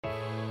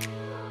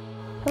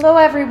Hello,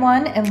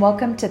 everyone, and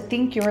welcome to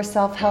Think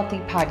Yourself Healthy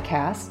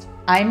podcast.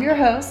 I'm your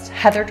host,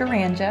 Heather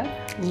Duranja.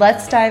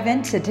 Let's dive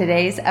into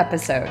today's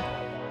episode.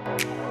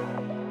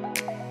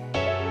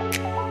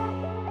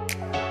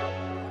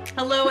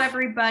 Hello,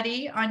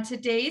 everybody. On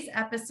today's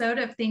episode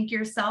of Think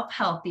Yourself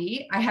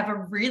Healthy, I have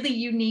a really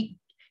unique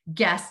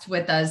guest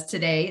with us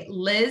today,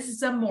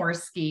 Liz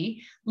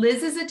Zamorsky.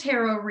 Liz is a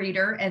tarot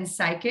reader and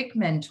psychic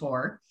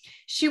mentor.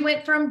 She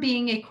went from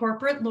being a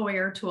corporate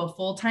lawyer to a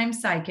full-time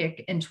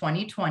psychic in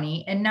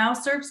 2020 and now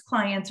serves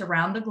clients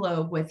around the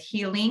globe with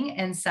healing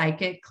and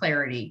psychic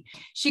clarity.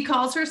 She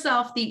calls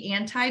herself the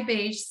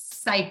anti-beige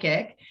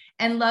psychic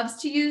and loves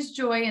to use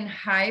joy and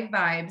high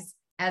vibes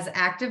as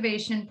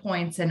activation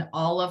points in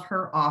all of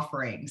her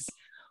offerings.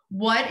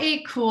 What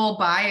a cool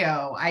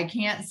bio. I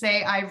can't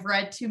say I've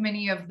read too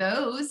many of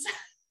those.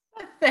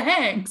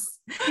 Thanks.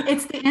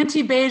 It's the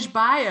anti-beige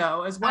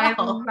bio as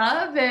well.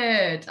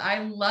 I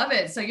love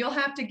it. So you'll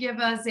have to give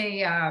us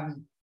a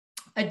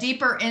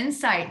deeper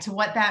insight to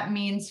what that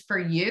means for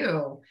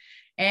you.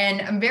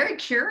 And I'm very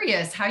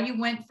curious how you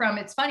went from,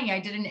 it's funny, I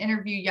did an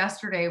interview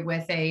yesterday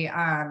with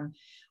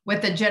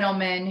a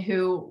gentleman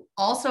who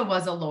also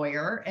was a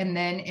lawyer, and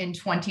then in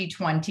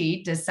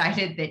 2020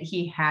 decided that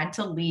he had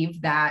to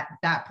leave that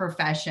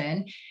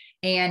profession.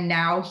 And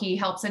now he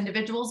helps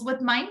individuals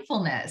with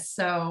mindfulness.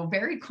 So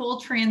very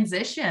cool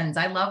transitions.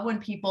 I love when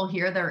people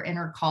hear their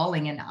inner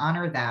calling and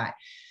honor that.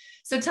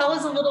 So tell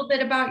us a little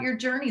bit about your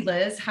journey,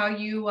 Liz, how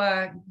you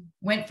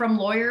went from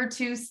lawyer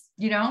to,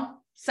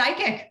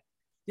 psychic.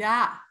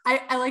 Yeah.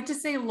 I like to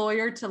say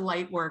lawyer to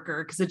light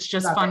worker because it's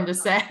just fun to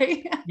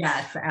say.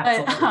 Yes,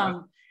 absolutely.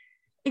 But,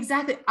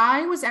 exactly.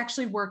 I was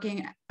actually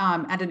working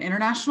at an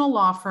international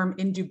law firm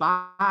in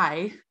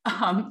Dubai.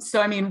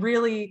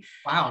 Really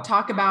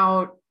talk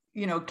about,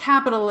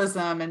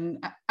 capitalism.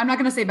 And I'm not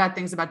going to say bad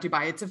things about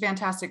Dubai. It's a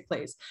fantastic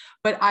place,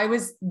 but I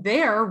was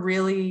there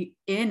really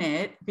in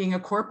it, being a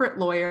corporate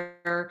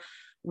lawyer,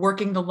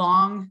 working the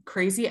long,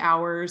 crazy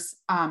hours.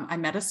 I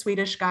met a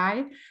Swedish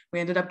guy. We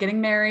ended up getting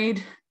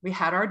married. We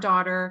had our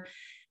daughter.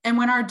 And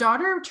when our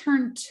daughter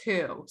turned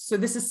 2, so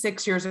this is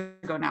 6 years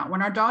ago now,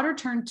 when our daughter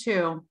turned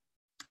 2,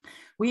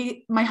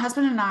 my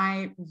husband and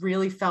I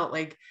really felt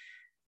like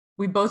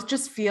we both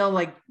just feel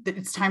like that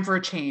it's time for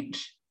a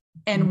change.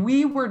 And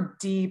we were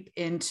deep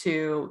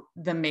into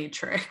the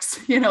matrix,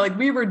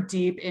 we were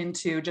deep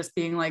into just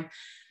being like,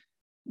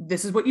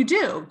 this is what you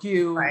do.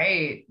 You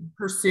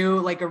pursue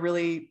like a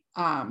really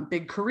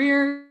big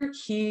career.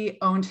 He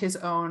owned his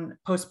own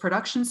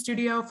post-production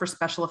studio for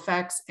special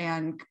effects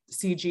and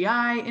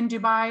CGI in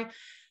Dubai.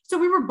 So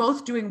we were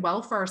both doing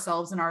well for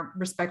ourselves in our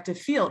respective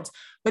fields,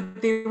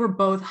 but they were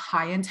both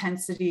high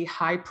intensity,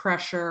 high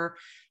pressure,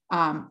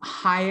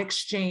 high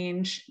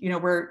exchange,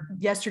 where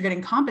yes, you're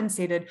getting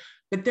compensated,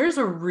 but there's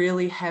a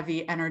really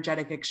heavy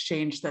energetic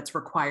exchange that's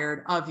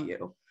required of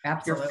you.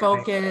 Absolutely.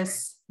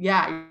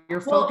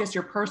 Your focus,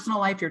 your personal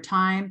life, your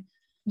time.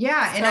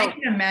 Yeah. And I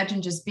can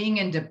imagine just being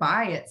in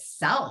Dubai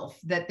itself,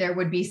 that there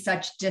would be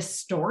such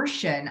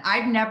distortion.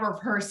 I've never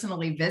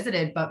personally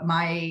visited, but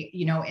my,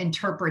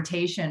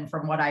 interpretation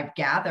from what I've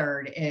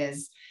gathered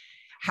is,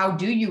 how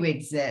do you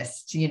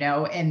exist,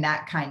 in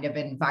that kind of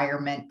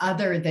environment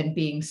other than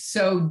being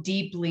so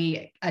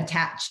deeply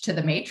attached to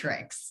the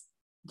matrix?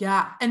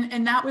 Yeah.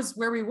 And that was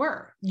where we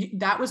were.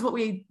 That was what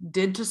we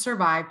did to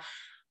survive.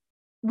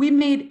 We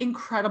made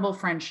incredible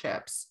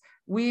friendships.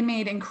 We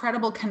made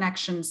incredible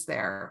connections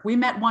there. We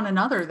met one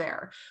another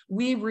there.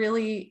 We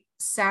really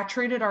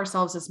saturated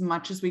ourselves as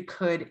much as we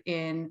could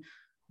in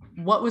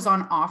what was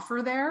on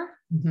offer there,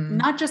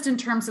 not just in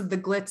terms of the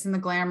glitz and the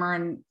glamour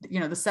and,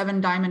 the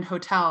 7 Diamond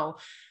Hotel,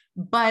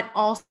 but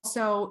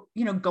also,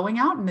 going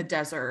out in the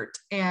desert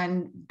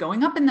and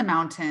going up in the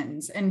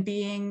mountains and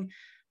being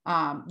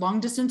long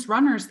distance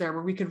runners there,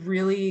 where we could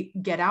really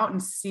get out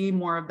and see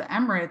more of the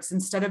Emirates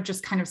instead of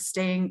just kind of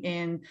staying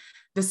in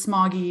the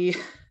smoggy,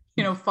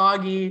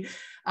 foggy,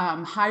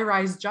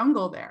 high-rise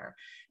jungle there.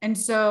 And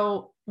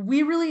so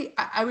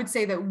I would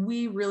say that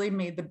we really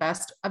made the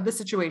best of the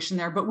situation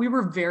there, but we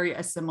were very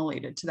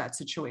assimilated to that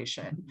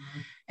situation.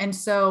 And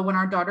so when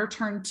our daughter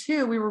turned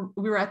 2, we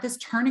were at this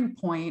turning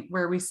point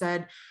where we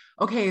said,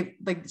 okay,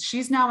 like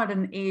she's now at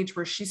an age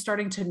where she's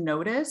starting to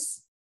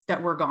notice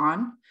that we're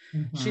gone.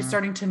 She's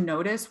starting to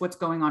notice what's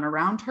going on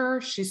around her.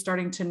 She's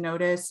starting to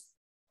notice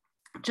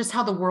just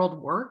how the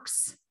world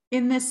works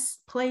in this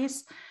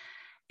place.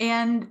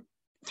 And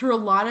through a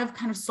lot of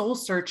kind of soul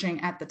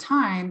searching at the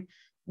time,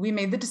 we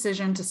made the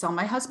decision to sell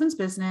my husband's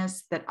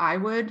business, that I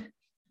would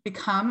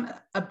become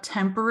a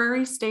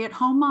temporary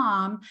stay-at-home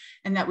mom,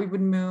 and that we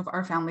would move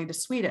our family to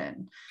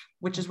Sweden,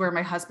 which is where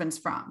my husband's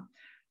from.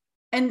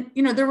 And,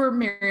 there were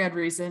myriad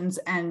reasons,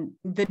 and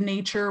the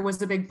nature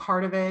was a big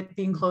part of it.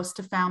 Being close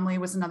to family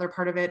was another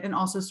part of it. And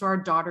also so our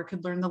daughter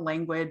could learn the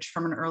language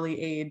from an early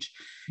age.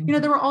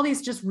 There were all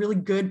these just really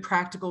good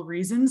practical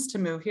reasons to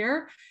move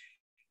here.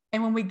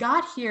 And when we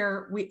got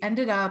here, we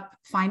ended up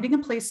finding a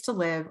place to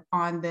live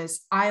on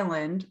this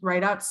island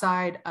right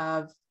outside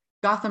of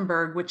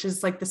Gothenburg, which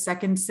is like the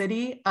second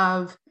city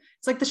of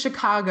it's like the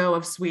Chicago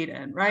of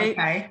Sweden, right?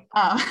 Okay.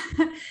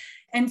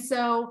 And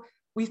so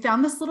we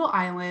found this little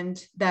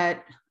island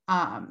that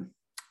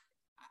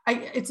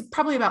it's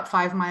probably about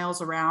 5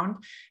 miles around,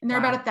 and there are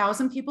about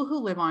 1,000 people who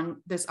live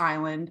on this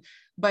island,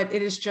 but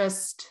it is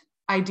just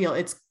ideal.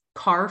 It's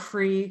car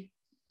free.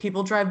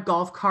 People drive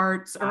golf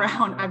carts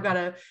around. I've got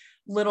a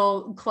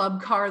little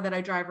club car that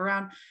I drive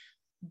around,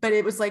 but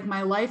it was like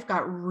my life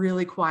got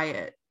really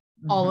quiet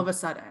all of a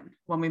sudden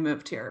when we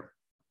moved here.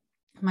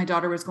 My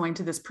daughter was going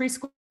to this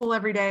preschool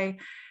every day.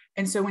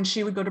 And so when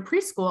she would go to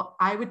preschool,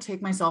 I would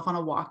take myself on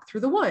a walk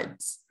through the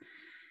woods.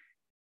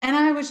 And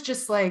I was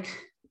just like,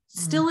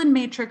 still in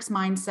matrix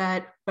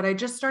mindset, but I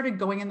just started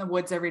going in the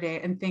woods every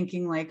day and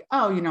thinking like,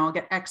 oh, you know, I'll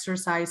get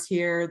exercise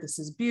here. This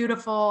is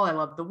beautiful. I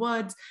love the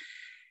woods.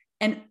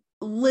 And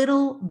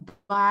little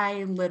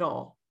by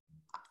little,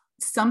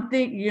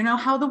 something, you know,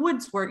 how the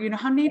woods work, you know,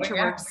 how nature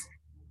works.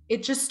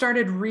 It just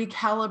started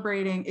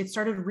recalibrating. It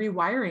started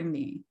rewiring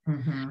me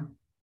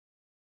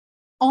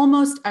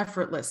almost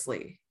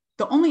effortlessly.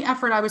 The only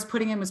effort I was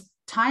putting in was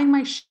tying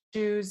my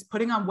shoes,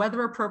 putting on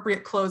weather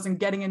appropriate clothes, and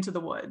getting into the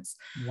woods.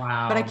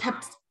 Wow. But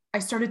I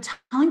started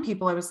telling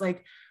people, I was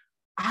like,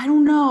 I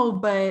don't know,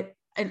 but,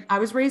 and I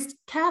was raised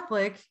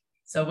Catholic.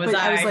 So was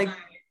I. I was like,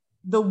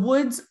 the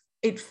woods,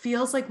 it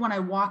feels like when I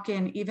walk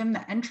in, even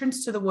the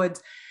entrance to the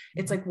woods,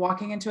 it's like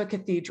walking into a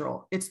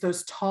cathedral. It's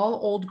those tall,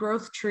 old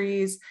growth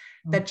trees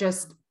that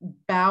just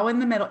bow in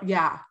the middle.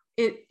 Yeah.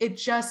 It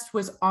just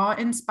was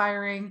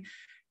awe-inspiring.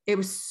 It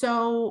was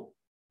so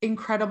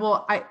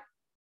incredible. I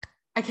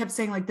kept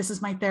saying like, this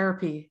is my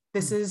therapy.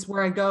 This is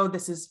where I go.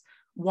 This is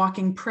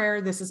walking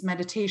prayer. This is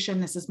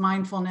meditation. This is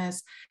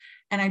mindfulness.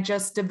 And I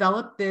just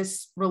developed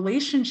this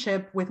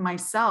relationship with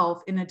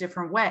myself in a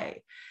different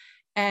way.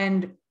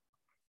 And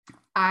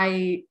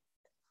I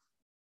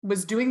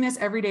was doing this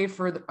every day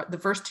for the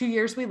first 2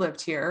 years we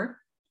lived here,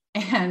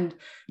 and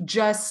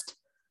just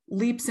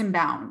leaps and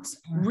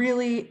bounds,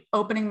 really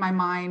opening my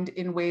mind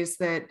in ways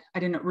that I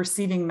didn't,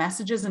 receiving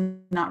messages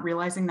and not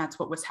realizing that's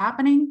what was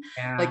happening,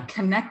 like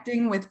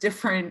connecting with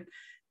different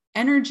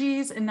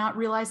energies and not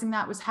realizing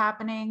that was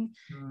happening.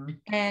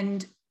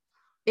 And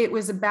it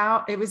was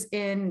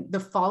in the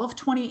fall of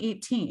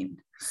 2018.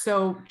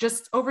 So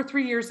just over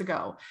 3 years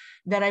ago,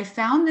 that I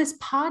found this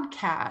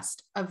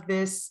podcast of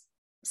this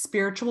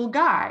spiritual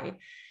guy.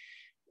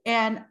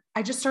 And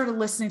I just started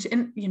listening to,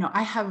 and, you know,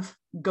 I have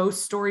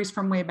ghost stories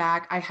from way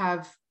back. I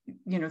have,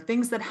 you know,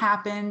 things that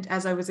happened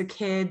as I was a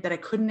kid that I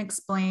couldn't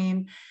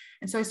explain.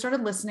 And so I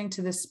started listening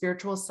to this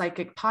spiritual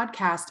psychic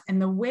podcast, and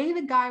the way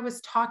the guy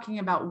was talking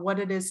about what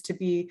it is to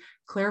be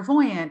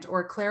clairvoyant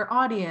or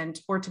clairaudient,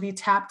 or to be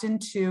tapped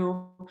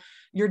into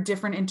your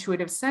different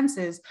intuitive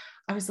senses,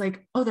 I was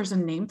like, oh, there's a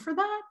name for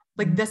that?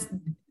 Like this,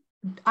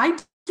 I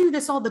do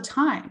this all the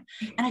time.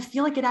 And I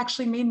feel like it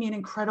actually made me an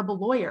incredible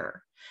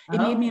lawyer. It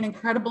made me an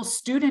incredible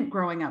student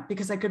growing up,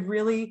 because I could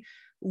really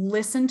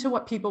listen to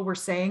what people were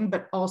saying,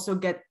 but also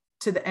get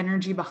to the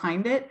energy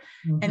behind it,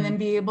 and then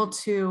be able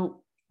to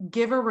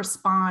give a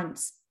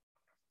response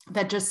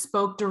that just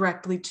spoke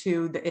directly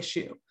to the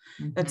issue,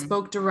 that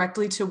spoke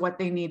directly to what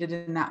they needed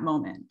in that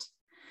moment.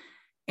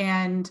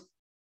 And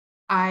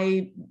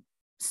I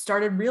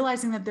started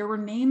realizing that there were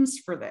names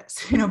for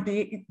this, you know,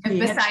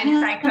 besides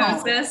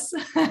psychosis.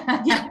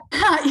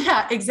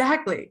 yeah,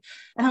 exactly.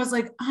 And I was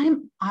like,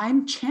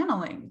 I'm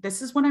channeling.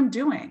 This is what I'm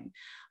doing.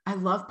 I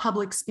love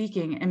public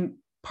speaking. And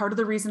part of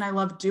the reason I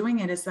love doing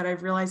it is that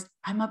I've realized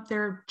I'm up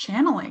there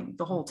channeling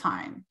the whole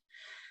time,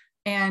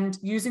 and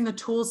using the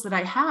tools that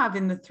I have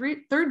in the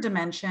third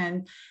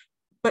dimension,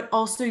 but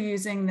also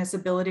using this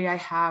ability I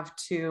have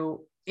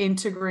to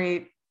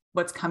integrate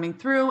what's coming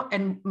through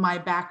and my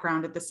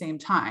background at the same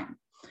time.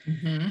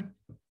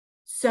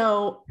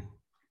 So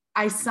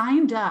I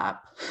signed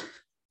up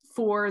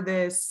for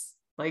this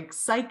like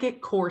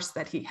psychic course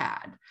that he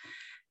had.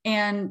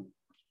 And,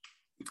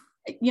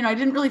 you know, I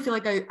didn't really feel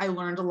like I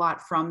learned a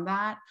lot from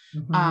that,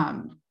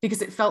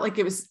 because it felt like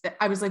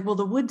I was like, well,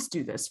 the woods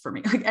do this for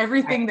me. Like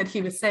everything that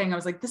he was saying, I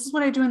was like, this is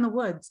what I do in the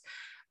woods.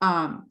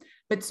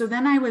 But so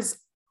then I was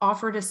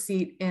offered a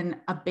seat in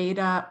a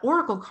beta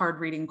oracle card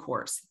reading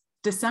course,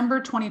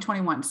 December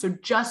 2021. So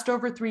just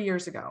over 3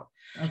 years ago.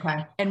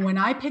 Okay. And when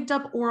I picked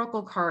up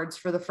oracle cards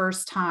for the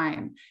first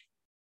time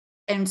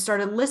and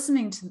started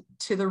listening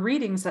to the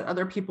readings that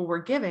other people were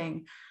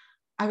giving,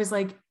 I was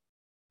like,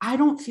 I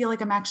don't feel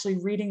like I'm actually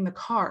reading the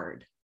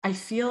card. I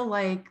feel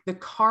like the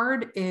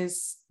card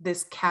is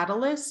this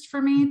catalyst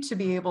for me to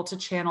be able to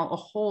channel a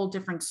whole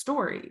different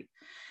story.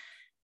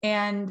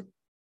 And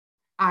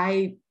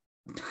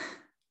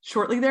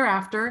shortly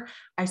thereafter,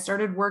 I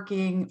started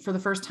working for the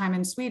first time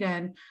in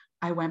Sweden.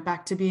 I went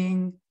back to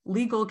being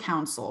legal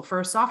counsel for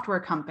a software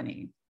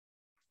company.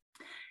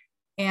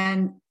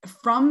 And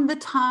from the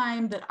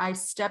time that I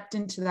stepped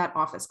into that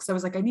office, because I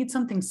was like, I need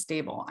something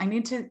stable. I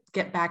need to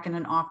get back in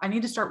an office. I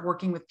need to start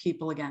working with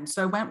people again.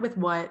 So I went with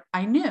what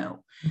I knew,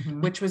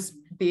 which was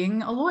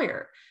being a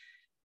lawyer.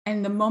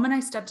 And the moment I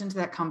stepped into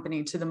that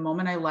company to the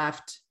moment I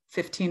left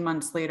 15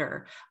 months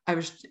later,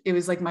 it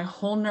was like my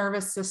whole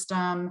nervous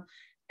system,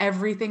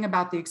 everything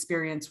about the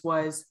experience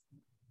was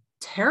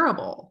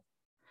terrible.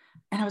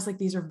 And I was like,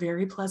 these are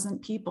very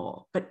pleasant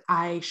people, but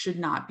I should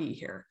not be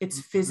here. It's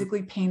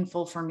physically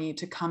painful for me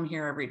to come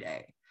here every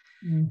day.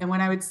 And when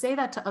I would say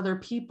that to other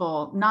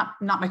people, not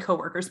my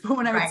coworkers, but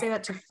when I would say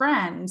that to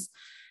friends,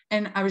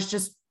 and I was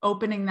just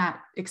opening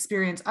that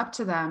experience up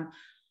to them,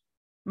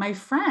 my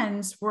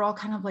friends were all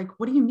kind of like,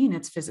 what do you mean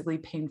it's physically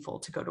painful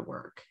to go to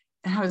work?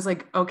 And I was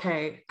like,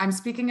 okay, I'm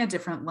speaking a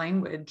different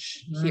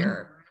language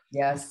here.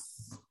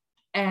 Yes.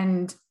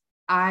 And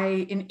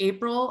in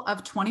April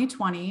of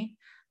 2020,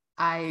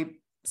 I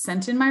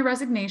sent in my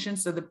resignation.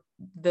 So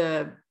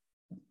the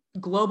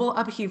global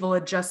upheaval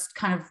had just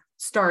kind of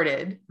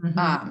started.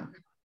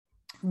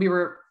 We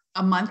were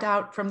a month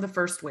out from the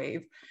first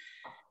wave,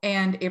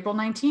 and April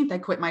 19th, I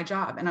quit my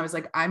job. And I was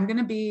like, I'm going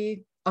to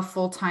be a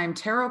full-time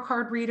tarot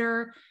card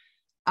reader.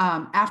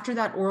 After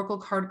that Oracle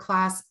card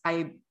class,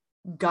 I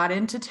got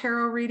into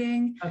tarot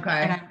reading.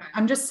 And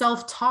I'm just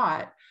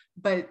self-taught,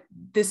 but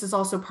this is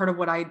also part of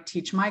what I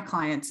teach my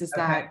clients is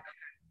that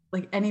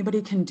like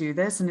anybody can do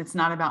this. And it's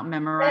not about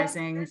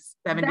memorizing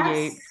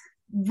 78.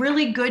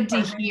 Really good to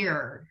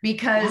hear,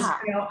 because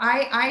you know,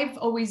 I've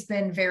always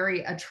been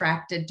very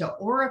attracted to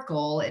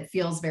Oracle. It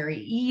feels very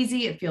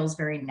easy. It feels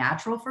very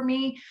natural for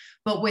me.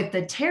 But with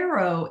the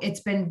tarot, it's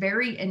been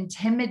very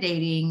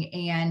intimidating.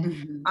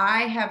 And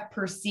I have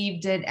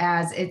perceived it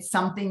as it's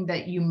something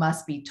that you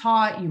must be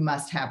taught, you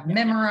must have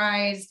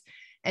memorized.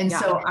 And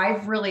so I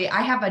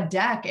have a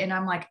deck and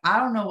I'm like, I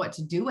don't know what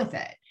to do with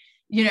it.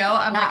 You know,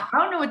 I'm like, I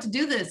don't know what to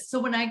do this. So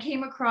when I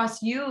came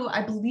across you,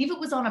 I believe it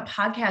was on a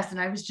podcast, and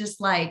I was just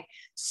like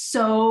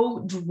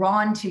so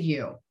drawn to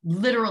you.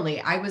 Literally,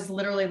 I was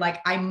literally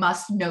like, I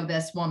must know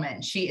this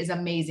woman. She is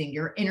amazing.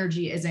 Your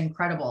energy is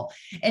incredible.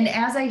 And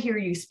as I hear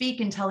you speak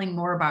and telling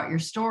more about your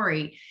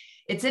story,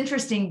 it's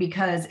interesting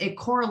because it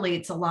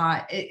correlates a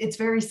lot. It's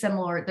very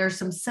similar. There's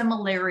some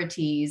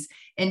similarities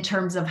in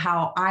terms of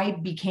how I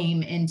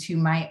became into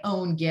my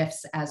own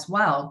gifts as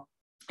well.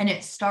 And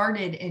it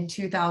started in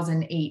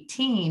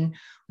 2018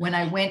 when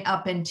I went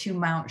up into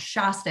Mount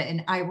Shasta.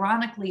 And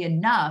ironically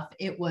enough,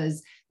 it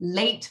was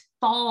late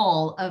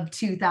fall of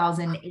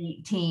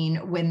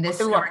 2018 when this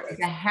started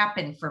to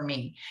happen for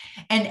me.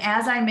 And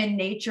as I'm in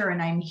nature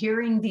and I'm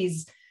hearing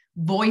these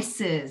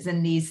voices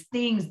and these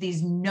things,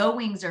 these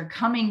knowings are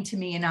coming to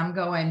me, and I'm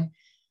going,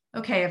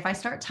 okay, if I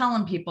start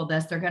telling people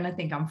this, they're going to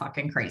think I'm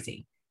fucking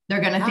crazy.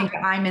 They're going to think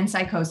I'm in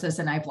psychosis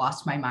and I've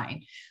lost my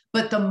mind.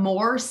 But the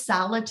more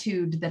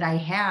solitude that I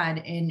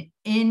had in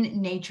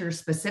nature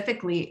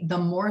specifically, the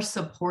more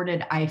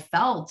supported I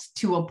felt,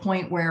 to a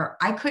point where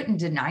I couldn't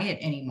deny it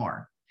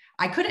anymore.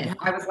 I couldn't.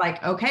 I was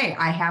like, okay,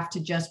 I have to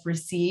just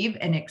receive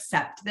and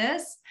accept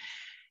this,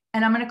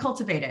 and I'm going to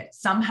cultivate it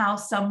somehow,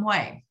 some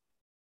way.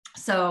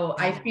 So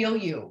I feel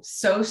you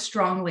so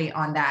strongly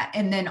on that.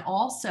 And then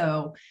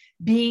also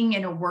being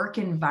in a work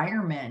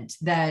environment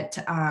that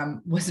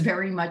was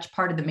very much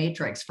part of the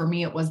matrix. For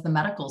me, it was the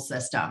medical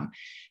system.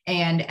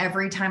 And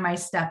every time I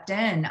stepped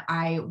in,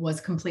 I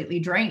was completely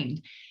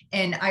drained.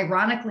 And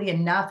ironically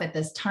enough, at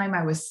this time,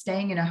 I was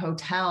staying in a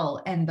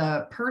hotel, and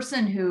the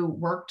person who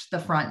worked the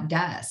front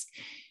desk,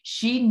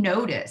 she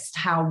noticed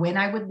how when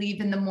I would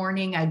leave in the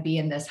morning, I'd be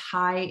in this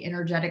high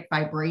energetic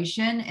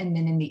vibration. And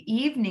then in the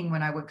evening,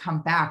 when I would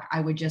come back,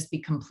 I would just be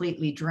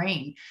completely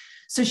drained.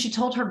 So she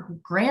told her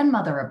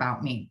grandmother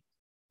about me.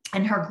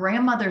 And her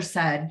grandmother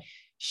said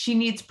she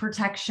needs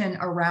protection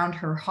around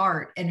her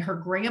heart. And her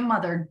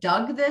grandmother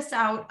dug this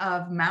out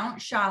of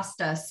Mount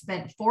Shasta,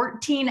 spent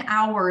 14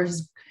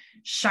 hours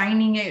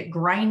shining it,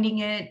 grinding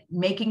it,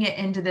 making it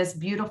into this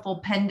beautiful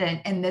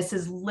pendant. And this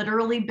has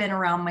literally been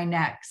around my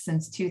neck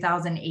since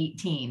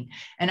 2018.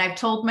 And I've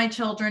told my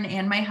children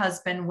and my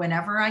husband,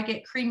 whenever I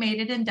get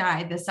cremated and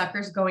die, the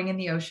sucker's going in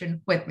the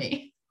ocean with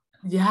me.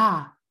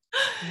 Yeah.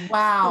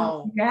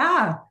 Wow.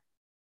 Yeah.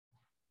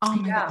 Oh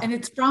my God. And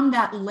it's from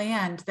that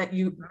land that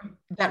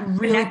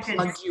really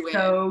plugged you in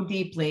so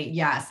deeply.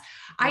 Yes.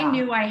 I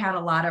knew I had a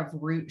lot of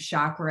root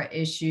chakra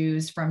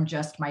issues from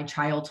just my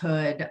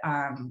childhood,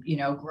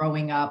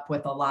 growing up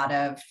with a lot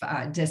of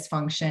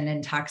dysfunction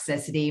and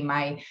toxicity.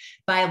 My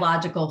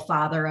biological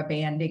father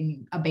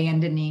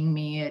abandoning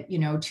me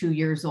at, 2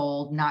 years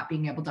old, not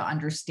being able to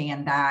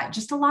understand that,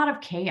 just a lot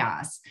of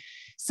chaos.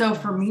 So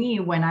for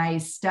me, when I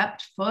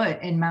stepped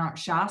foot in Mount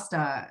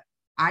Shasta,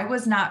 I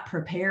was not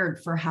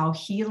prepared for how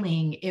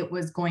healing it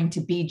was going to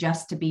be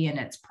just to be in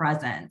its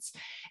presence.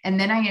 And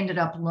then I ended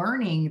up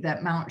learning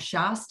that Mount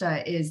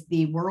Shasta is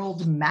the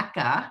world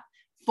Mecca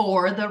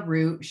for the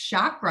root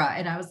chakra.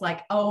 And I was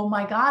like, oh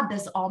my God,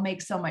 this all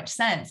makes so much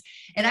sense.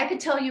 And I could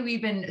tell you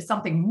even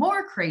something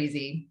more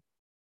crazy.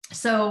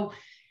 So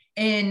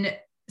in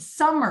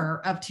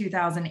summer of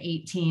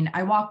 2018,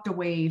 I walked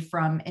away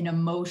from an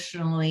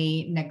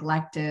emotionally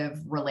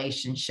neglective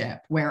relationship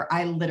where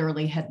I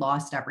literally had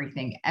lost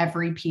everything.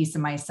 Every piece of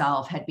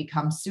myself had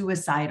become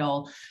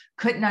suicidal,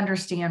 couldn't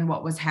understand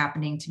what was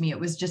happening to me. It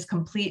was just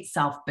complete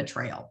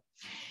self-betrayal.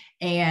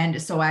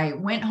 And so I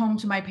went home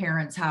to my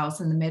parents' house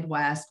in the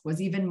Midwest,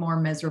 was even more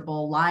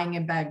miserable, lying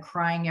in bed,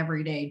 crying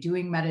every day,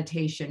 doing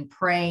meditation,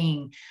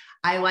 praying.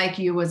 I, like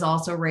you, was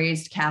also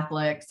raised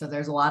Catholic. So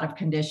there's a lot of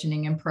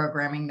conditioning and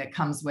programming that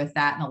comes with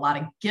that, and a lot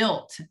of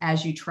guilt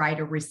as you try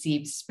to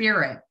receive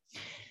spirit.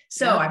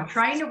 So I'm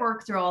trying to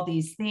work through all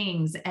these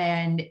things,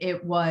 and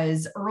it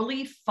was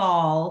early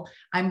fall.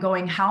 I'm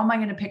going, how am I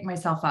going to pick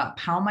myself up?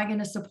 How am I going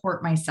to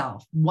support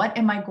myself? What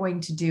am I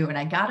going to do? And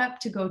I got up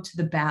to go to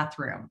the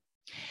bathroom,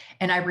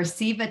 and I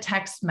receive a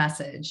text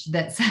message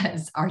that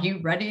says, are you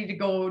ready to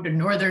go to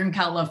Northern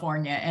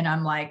California? And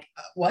I'm like,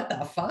 what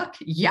the fuck?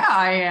 Yeah,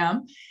 I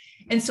am.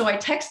 And so I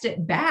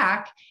texted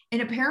back,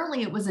 and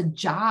apparently it was a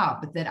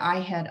job that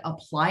I had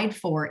applied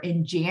for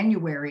in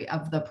January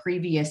of the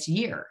previous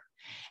year.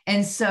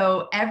 And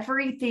so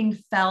everything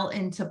fell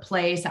into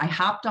place. I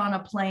hopped on a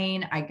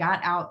plane, I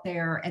got out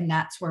there, and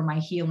that's where my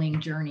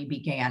healing journey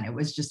began. It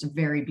was just a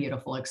very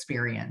beautiful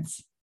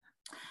experience.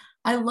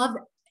 I love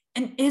it.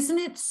 And isn't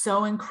it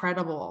so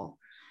incredible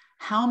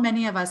how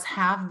many of us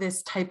have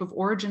this type of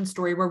origin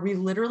story where we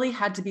literally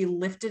had to be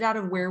lifted out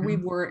of where we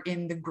were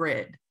in the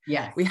grid?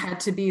 Yes. We had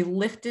to be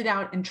lifted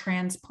out and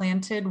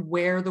transplanted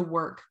where the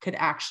work could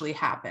actually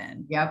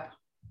happen. Yep.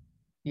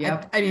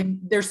 Yep. I mean,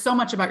 there's so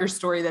much about your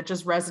story that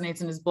just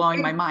resonates and is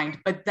blowing my mind,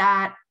 but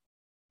that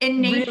in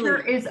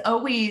nature really is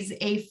always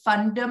a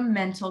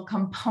fundamental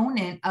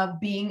component of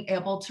being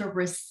able to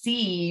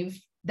receive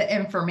the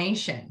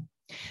information.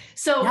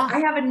 So I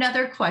have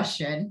another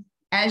question.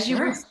 As you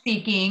were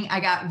speaking, I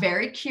got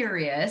very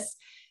curious.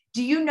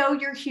 Do you know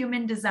your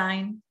human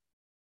design?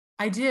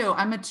 I do.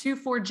 I'm a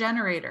 2-4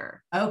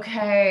 generator.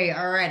 Okay.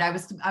 All right. I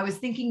was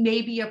thinking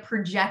maybe a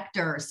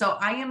projector. So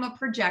I am a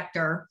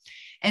projector.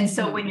 And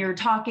so when you're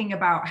talking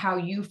about how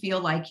you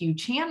feel like you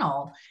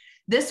channel,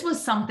 this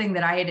was something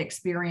that I had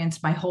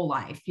experienced my whole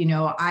life. You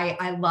know,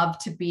 I love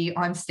to be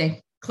on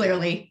stage,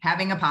 clearly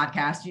having a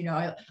podcast, you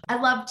know, I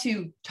love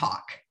to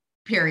talk,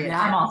 period. Yeah.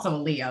 I'm also a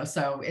Leo,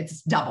 so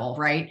it's double,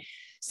 right?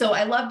 So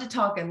I love to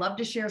talk. I love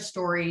to share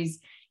stories,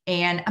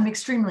 and I'm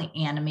extremely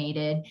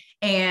animated.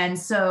 And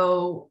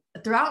so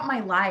throughout my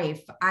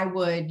life, I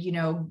would, you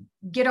know,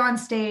 get on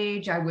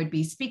stage, I would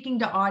be speaking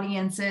to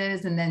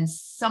audiences, and then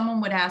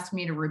someone would ask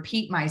me to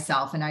repeat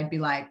myself, and I'd be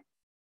like,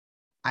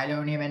 I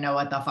don't even know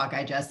what the fuck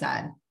I just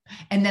said.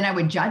 And then I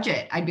would judge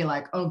it. I'd be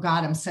like, oh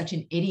God, I'm such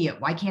an idiot.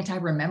 Why can't I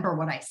remember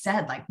what I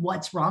said? Like,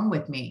 what's wrong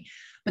with me?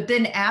 But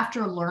then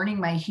after learning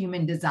my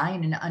human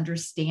design and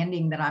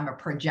understanding that I'm a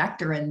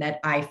projector and that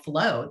I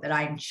flow, that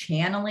I'm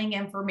channeling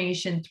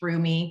information through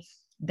me,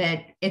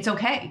 that it's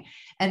okay.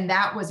 And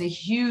that was a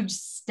huge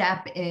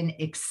step in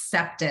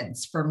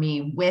acceptance for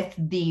me with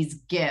these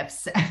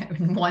gifts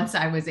once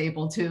I was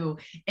able to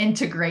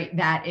integrate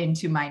that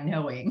into my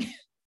knowing.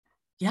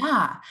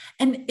 Yeah.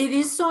 And it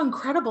is so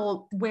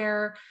incredible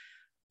where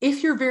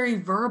if you're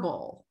very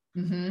verbal,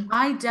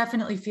 I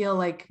definitely feel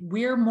like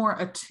we're more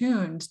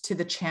attuned to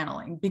the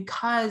channeling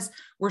because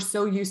we're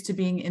so used to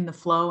being in the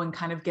flow and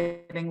kind of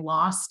getting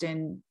lost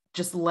in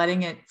just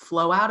letting it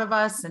flow out of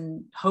us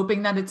and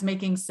hoping that it's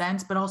making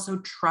sense, but also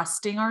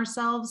trusting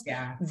ourselves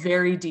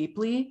very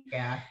deeply.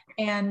 Yeah.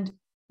 And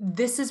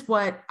this is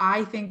what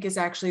I think is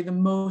actually the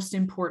most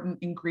important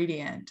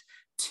ingredient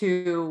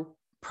to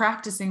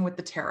practicing with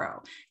the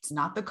tarot. It's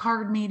not the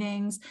card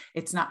meetings.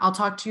 It's not, I'll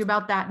talk to you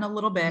about that in a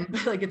little bit,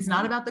 but like, it's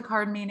not about the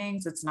card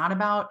meetings. It's not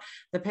about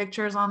the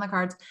pictures on the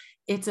cards.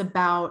 It's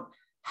about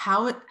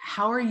how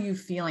are you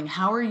feeling?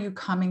 How are you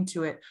coming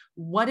to it?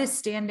 What is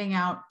standing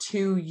out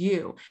to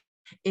you?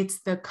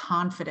 It's the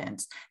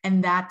confidence.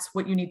 And that's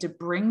what you need to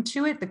bring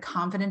to it, the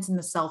confidence and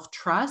the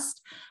self-trust.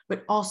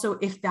 But also,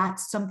 if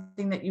that's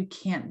something that you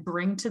can't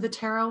bring to the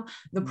tarot,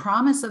 the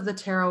promise of the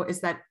tarot is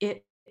that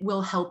it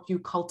will help you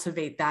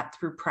cultivate that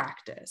through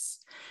practice.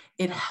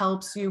 It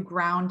helps you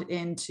ground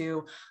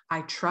into,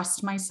 I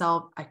trust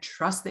myself, I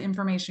trust the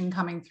information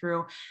coming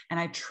through, and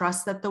I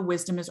trust that the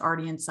wisdom is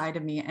already inside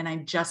of me. And I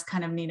just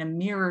kind of need a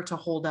mirror to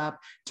hold up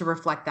to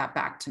reflect that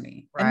back to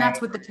me. Right. And that's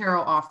what the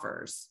tarot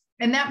offers.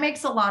 And that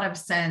makes a lot of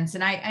sense.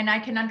 And I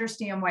can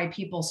understand why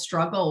people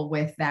struggle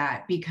with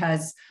that,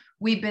 because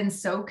we've been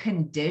so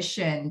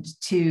conditioned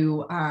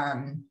to,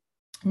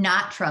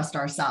 not trust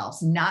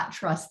ourselves, not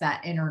trust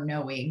that inner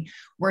knowing.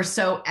 We're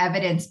so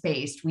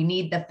evidence-based. We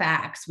need the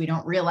facts. We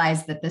don't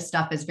realize that this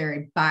stuff is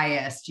very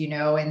biased, you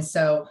know? And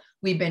so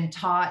we've been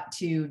taught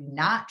to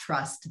not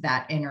trust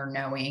that inner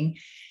knowing.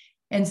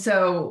 And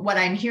so what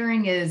I'm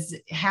hearing is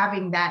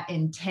having that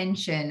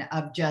intention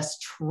of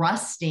just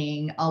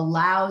trusting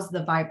allows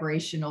the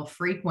vibrational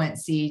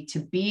frequency to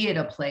be at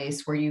a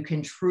place where you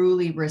can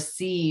truly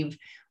receive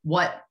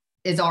what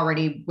is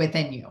already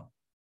within you.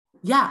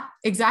 Yeah,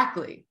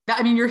 exactly.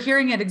 I mean, you're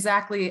hearing it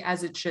exactly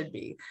as it should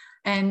be.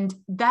 And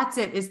that's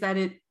it, is that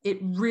it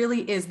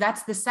really is.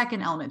 That's the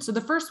second element. So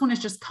the first one is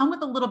just come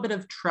with a little bit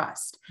of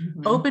trust,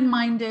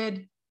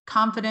 open-minded,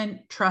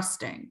 confident,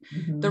 trusting.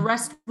 The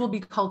rest will be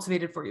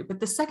cultivated for you.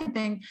 But the second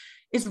thing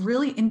is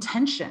really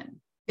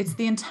intention. It's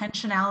the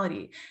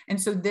intentionality.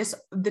 And so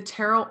the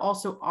tarot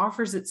also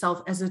offers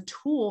itself as a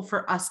tool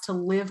for us to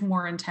live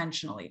more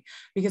intentionally,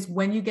 because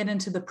when you get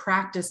into the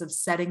practice of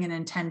setting an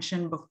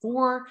intention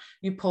before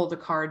you pull the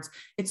cards,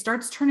 it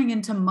starts turning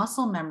into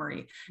muscle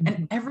memory,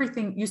 and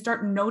everything, you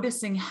start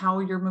noticing how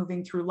you're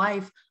moving through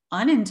life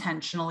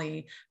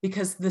unintentionally,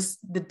 because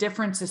the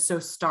difference is so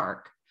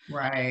stark.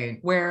 Right.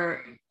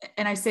 Where,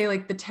 and I say,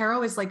 like, the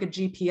tarot is like a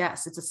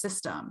GPS, it's a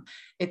system,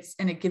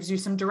 and it gives you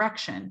some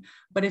direction.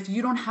 But if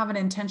you don't have an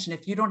intention,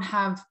 if you don't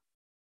have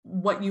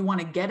what you want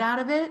to get out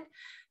of it,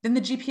 then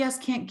the GPS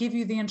can't give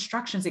you the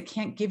instructions. It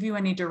can't give you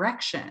any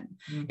direction.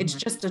 It's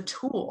just a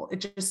tool.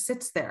 It just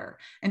sits there.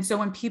 And so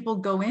when people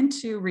go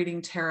into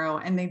reading tarot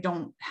and they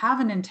don't have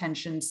an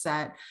intention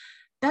set,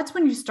 that's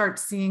when you start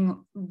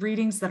seeing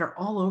readings that are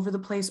all over the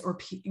place, or,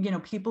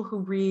 people who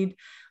read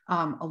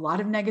a lot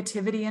of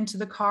negativity into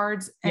the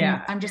cards.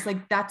 And I'm just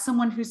like, that's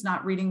someone who's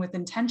not reading with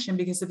intention,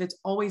 because if it's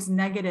always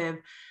negative,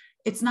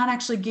 it's not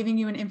actually giving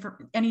you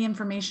any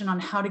information on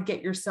how to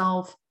get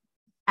yourself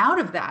out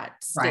of that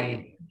state.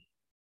 Right.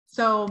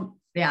 So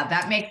yeah,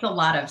 that makes a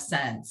lot of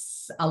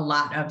sense. A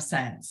lot of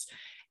sense.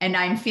 And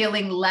I'm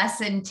feeling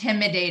less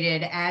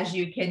intimidated as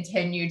you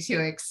continue to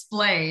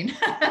explain.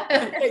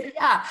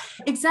 Yeah,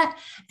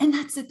 exactly. And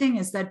that's the thing,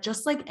 is that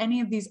just like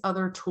any of these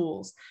other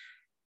tools,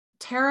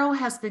 tarot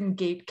has been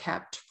gate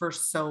kept for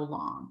so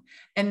long.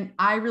 And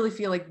I really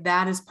feel like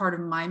that is part of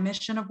my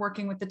mission of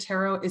working with the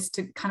tarot, is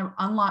to kind of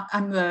unlock.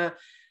 I'm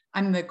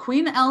the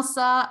Queen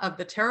Elsa of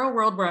the tarot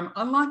world, where I'm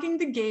unlocking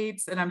the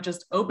gates and I'm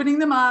just opening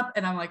them up.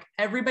 And I'm like,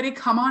 everybody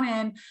come on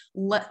in.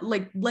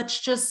 Let's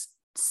just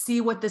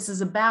see what this is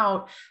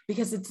about,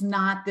 because it's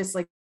not this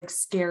like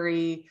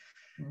scary,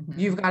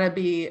 you've got to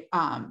be,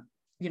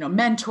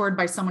 mentored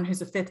by someone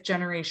who's a 5th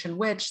generation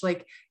witch.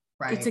 Like,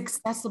 right. It's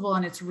accessible,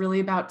 and it's really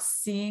about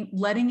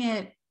letting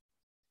it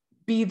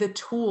be the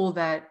tool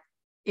that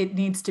it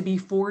needs to be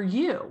for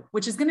you,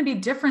 which is going to be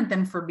different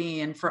than for me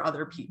and for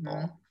other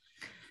people.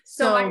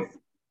 So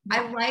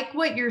I like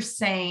what you're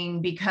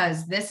saying,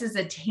 because this is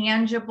a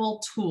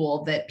tangible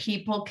tool that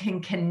people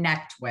can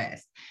connect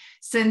with.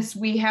 Since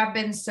we have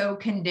been so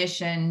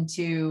conditioned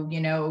to,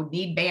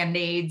 need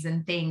Band-Aids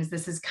and things,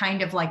 this is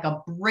kind of like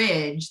a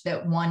bridge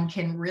that one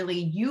can really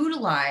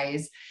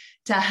utilize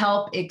to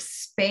help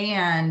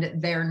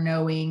expand their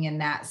knowing and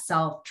that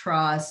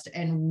self-trust,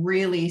 and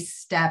really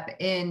step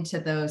into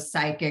those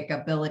psychic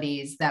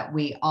abilities that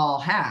we all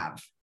have.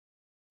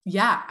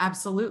 Yeah,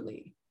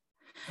 absolutely.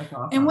 That's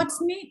awesome. And what's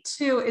neat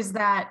too is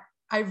that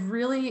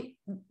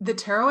the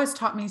tarot has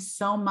taught me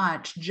so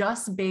much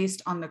just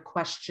based on the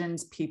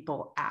questions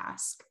people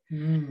ask.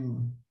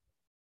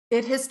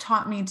 It has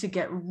taught me to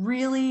get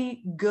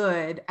really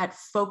good at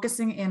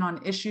focusing in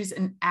on issues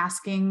and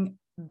asking,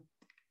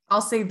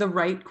 I'll say, the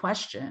right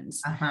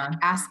questions.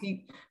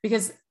 Asking,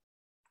 because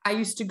I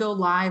used to go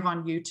live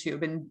on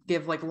YouTube and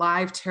give like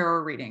live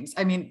tarot readings.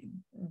 I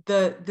mean,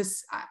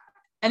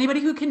 anybody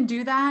who can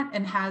do that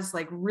and has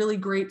like really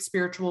great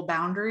spiritual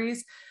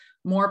boundaries,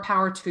 more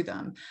power to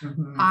them.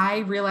 I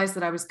realized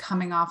that I was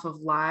coming off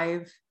of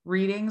live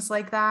readings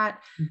like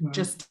that,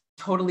 just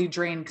totally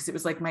drained, because it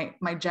was like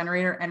my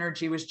generator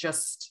energy was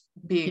just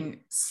being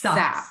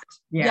sapped.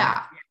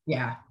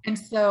 Yeah. And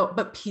so,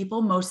 but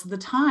people most of the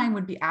time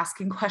would be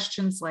asking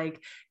questions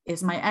like,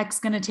 is my ex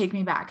going to take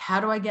me back? How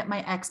do I get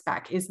my ex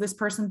back? Is this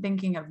person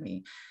thinking of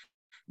me?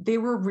 They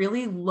were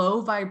really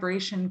low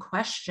vibration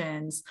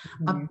questions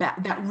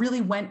about, that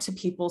really went to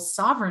people's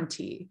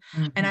sovereignty.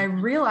 And I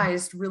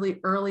realized really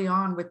early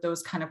on with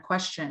those kind of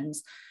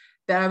questions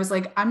that I was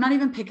like, I'm not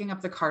even picking up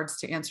the cards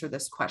to answer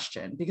this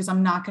question, because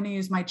I'm not going to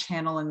use my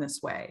channel in this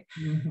way.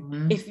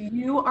 If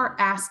you are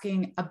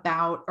asking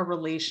about a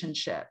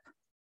relationship,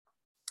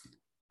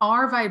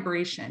 our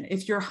vibration,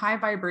 if you're high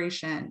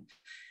vibration,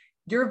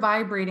 you're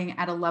vibrating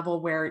at a level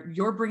where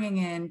you're bringing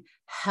in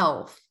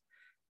health,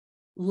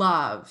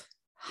 love,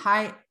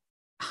 high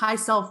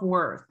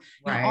self-worth,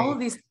 and all of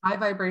these high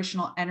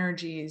vibrational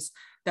energies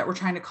that we're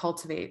trying to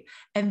cultivate.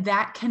 And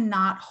that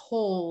cannot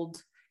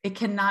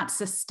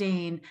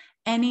sustain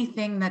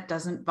anything that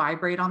doesn't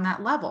vibrate on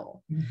that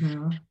level.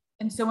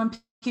 And so when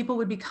people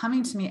would be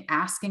coming to me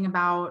asking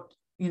about,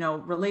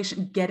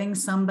 getting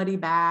somebody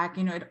back,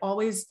 it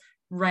always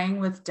rang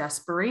with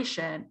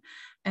desperation.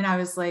 And I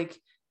was like,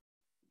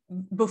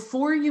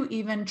 before you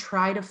even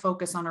try to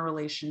focus on a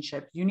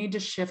relationship, you need to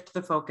shift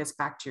the focus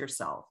back to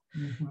yourself.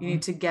 You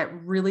need to get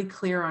really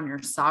clear on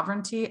your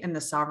sovereignty and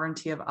the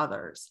sovereignty of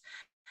others.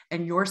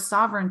 And your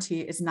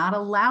sovereignty is not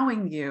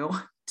allowing you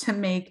to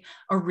make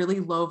a really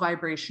low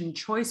vibration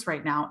choice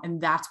right now. And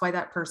that's why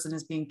that person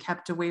is being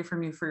kept away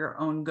from you for your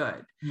own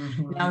good.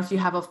 Now, if you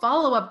have a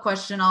follow-up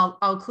question,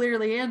 I'll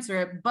clearly answer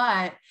it.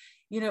 But,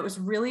 it was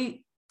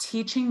really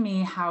teaching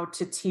me how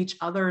to teach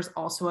others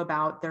also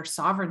about their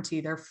sovereignty,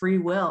 their free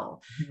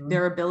will,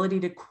 their ability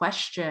to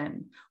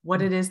question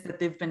what it is that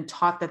they've been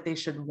taught that they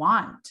should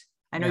want.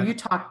 I know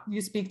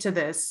you speak to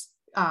this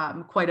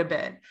quite a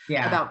bit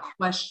about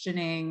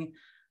questioning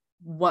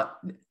what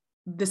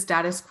the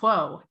status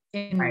quo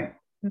in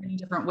many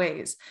different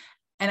ways.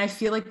 And I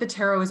feel like the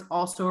tarot is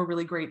also a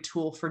really great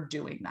tool for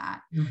doing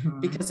that,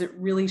 because it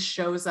really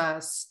shows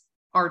us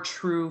our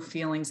true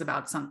feelings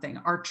about something,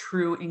 our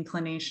true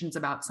inclinations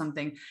about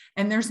something.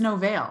 And there's no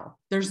veil.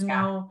 There's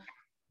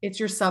it's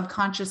your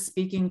subconscious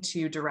speaking to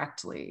you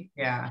directly.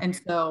 Yeah. And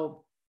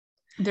so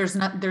there's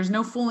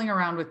no fooling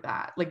around with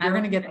that. Like, you're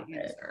going to get the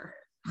answer.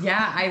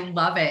 Yeah, I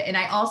love it. And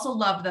I also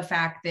love the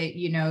fact that,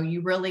 you know,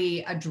 you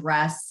really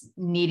address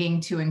needing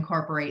to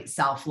incorporate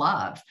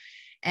self-love.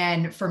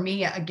 And for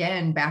me,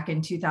 again, back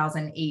in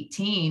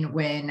 2018,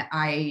 when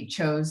I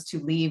chose to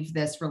leave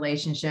this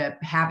relationship,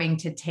 having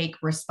to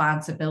take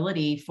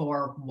responsibility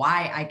for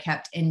why I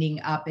kept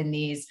ending up in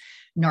these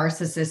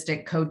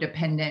narcissistic,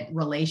 codependent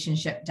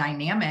relationship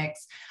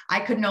dynamics, I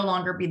could no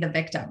longer be the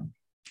victim.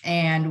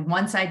 And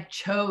once I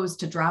chose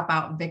to drop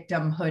out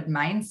victimhood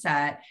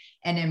mindset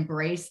and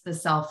embrace the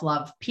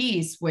self-love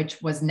piece,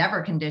 which was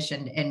never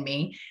conditioned in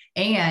me,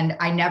 and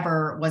I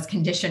never was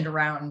conditioned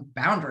around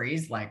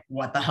boundaries, like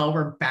what the hell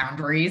were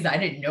boundaries? I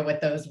didn't know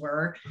what those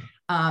were.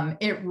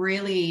 It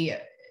really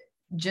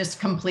just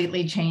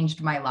completely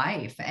changed my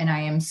life. And I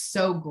am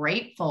so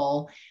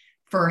grateful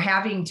for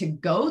having to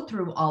go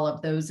through all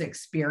of those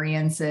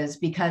experiences,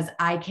 because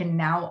I can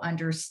now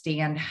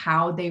understand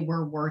how they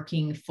were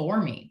working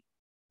for me.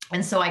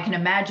 And so I can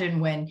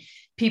imagine when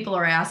people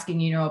are asking,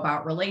 you know,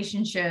 about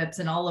relationships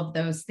and all of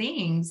those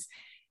things,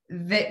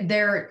 that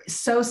they're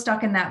so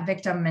stuck in that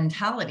victim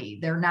mentality.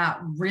 They're not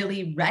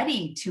really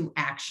ready to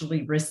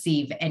actually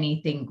receive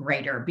anything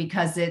greater,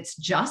 because it's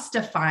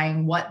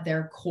justifying what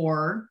their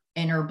core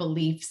inner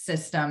belief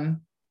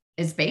system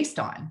is based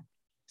on.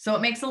 So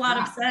it makes a lot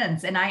of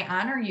sense. And I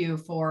honor you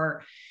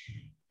for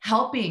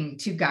helping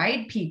to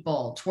guide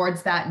people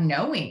towards that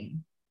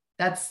knowing.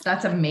 That's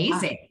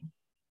amazing.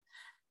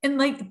 And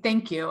like,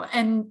 thank you.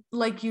 And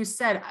like you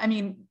said, I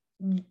mean,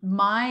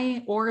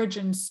 my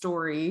origin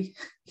story,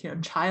 you know,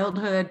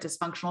 childhood,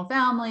 dysfunctional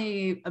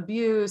family,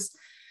 abuse,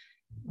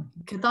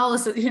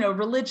 Catholicism, you know,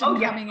 religion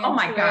coming into it. Oh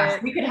my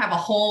gosh. We could have a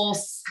whole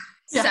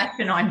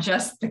session on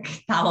just the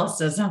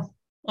Catholicism.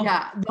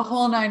 Yeah. The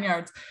whole 9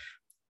 yards.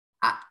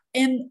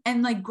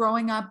 And like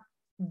growing up,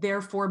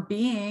 therefore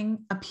being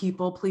a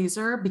people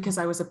pleaser, because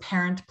I was a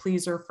parent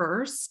pleaser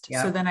first.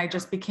 So then I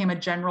just became a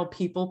general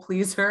people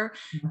pleaser,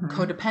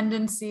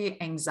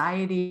 codependency,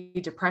 anxiety,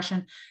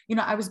 depression. You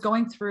know, I was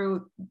going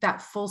through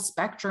that full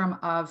spectrum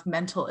of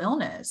mental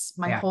illness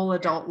my whole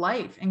adult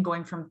life, and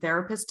going from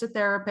therapist to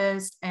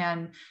therapist,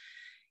 and,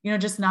 you know,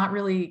 just not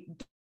really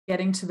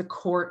getting to the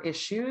core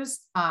issues.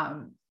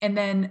 And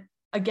then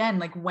again,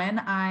 like when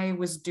I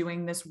was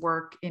doing this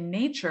work in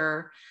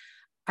nature,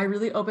 I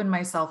really opened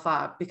myself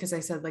up, because I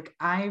said, like,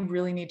 I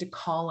really need to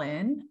call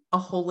in a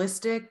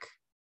holistic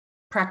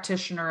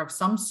practitioner of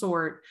some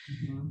sort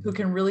who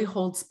can really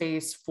hold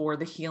space for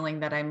the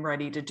healing that I'm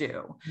ready to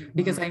do.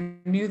 Because I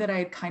knew that I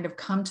had kind of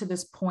come to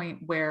this point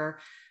where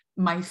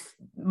my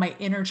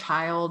inner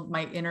child,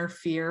 my inner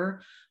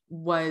fear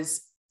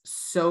was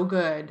so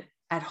good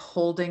at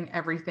holding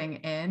everything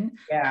in.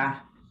 Yeah.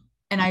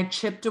 And I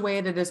chipped away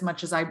at it as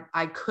much as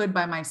I could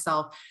by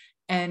myself.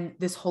 And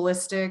this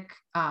holistic,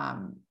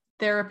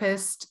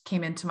 therapist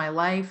came into my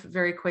life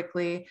very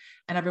quickly,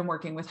 and I've been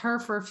working with her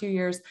for a few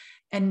years.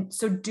 And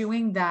so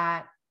doing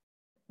that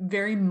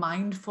very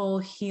mindful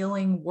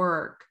healing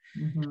work,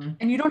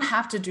 and you don't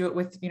have to do it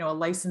with, you know, a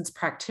licensed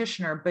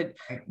practitioner, but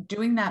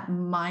doing that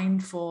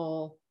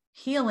mindful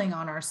healing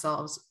on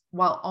ourselves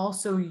while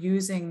also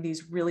using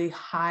these really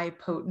high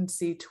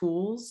potency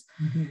tools,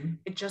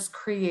 it just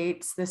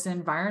creates this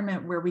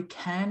environment where we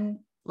can,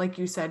 like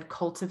you said,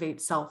 cultivate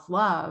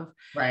self-love,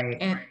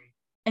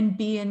 and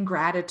be in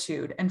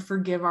gratitude and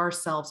forgive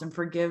ourselves and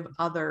forgive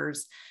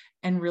others,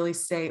 and really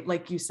say,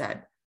 like you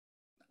said,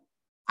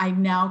 I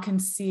now can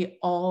see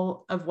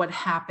all of what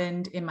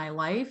happened in my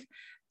life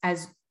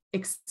as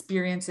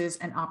experiences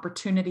and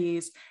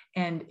opportunities.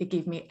 And it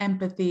gave me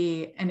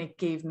empathy, and it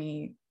gave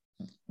me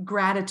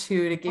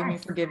gratitude. It gave me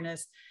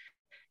forgiveness.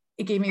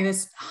 It gave me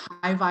this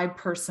high vibe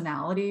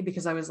personality,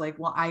 because I was like,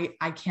 well,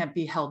 I can't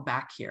be held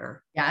back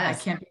here. I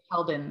can't be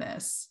held in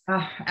this.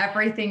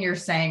 Everything you're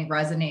saying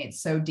resonates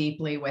so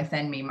deeply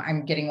within me.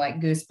 I'm getting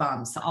like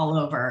goosebumps all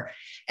over.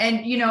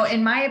 And, you know,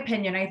 in my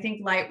opinion, I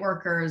think light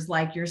workers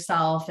like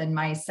yourself and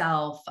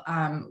myself,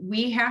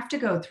 we have to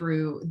go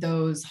through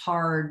those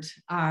hard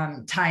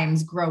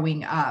times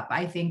growing up.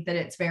 I think that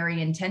it's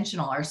very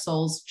intentional. Our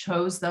souls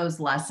chose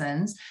those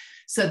lessons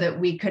so that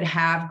we could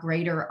have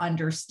greater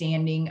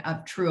understanding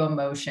of true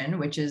emotion,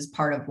 which is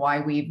part of why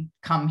we've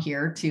come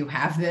here to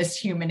have this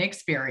human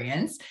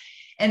experience.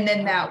 And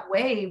then that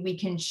way we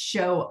can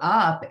show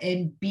up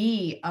and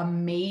be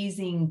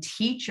amazing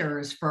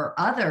teachers for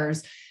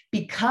others,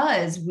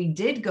 because we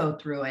did go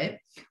through it.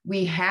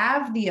 We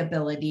have the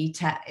ability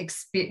to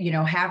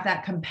have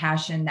that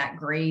compassion, that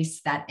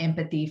grace, that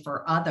empathy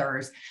for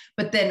others.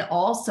 But then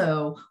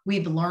also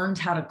we've learned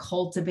how to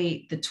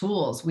cultivate the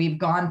tools. We've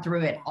gone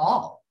through it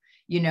all.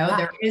 You know,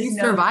 there is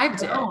no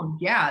stone.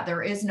 Yeah,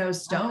 there is no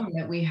stone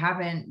that we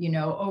haven't,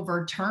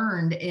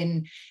 overturned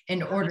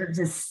in order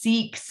to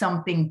seek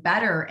something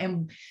better.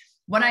 And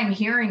what I'm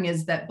hearing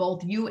is that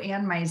both you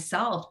and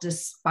myself,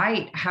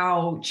 despite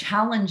how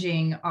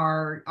challenging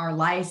our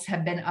lives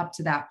have been up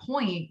to that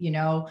point,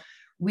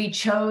 we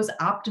chose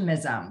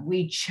optimism.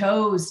 We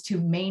chose to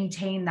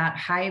maintain that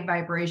high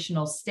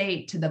vibrational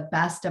state to the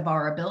best of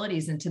our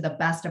abilities and to the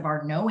best of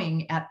our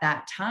knowing at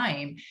that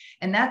time.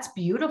 And that's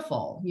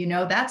beautiful.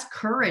 That's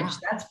courage.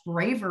 Yeah. That's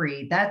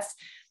bravery. That's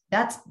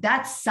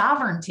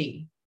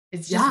sovereignty.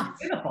 It's just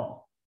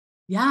beautiful.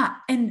 Yeah.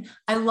 And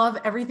I love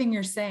everything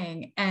you're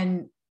saying.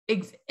 And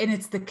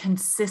it's the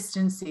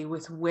consistency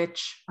with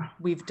which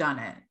we've done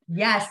it.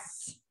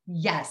 Yes.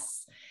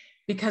 Yes.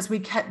 Because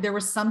there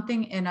was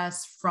something in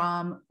us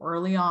from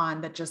early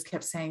on that just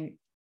kept saying,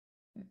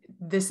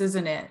 this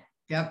isn't it.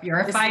 Yep. You're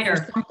a fighter.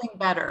 There's something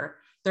better.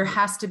 There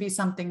has to be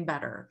something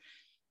better.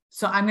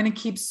 So I'm going to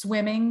keep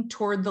swimming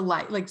toward the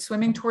light, like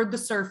swimming toward the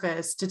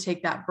surface to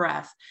take that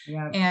breath.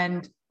 Yeah.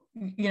 And,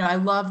 I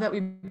love that we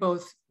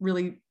both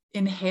really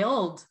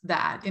inhaled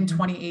that in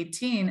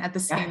 2018 at the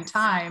same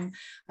time.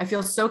 I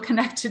feel so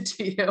connected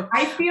to you.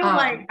 I feel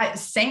like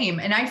same.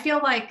 And I feel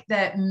like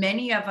that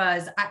many of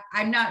us,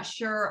 I'm not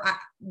sure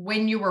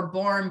when you were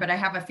born, but I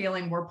have a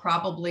feeling we're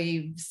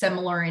probably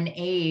similar in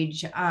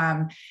age.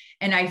 And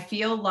I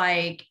feel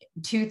like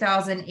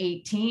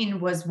 2018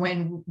 was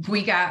when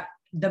we got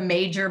the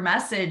major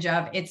message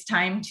of it's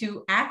time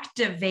to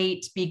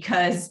activate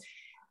because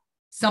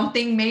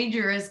something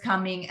major is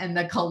coming and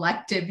the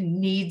collective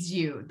needs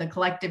you. The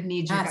collective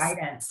needs your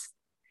guidance.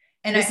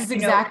 And this is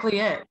exactly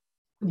it.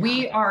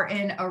 We are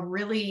in a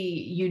really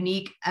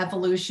unique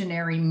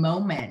evolutionary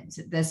moment.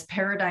 This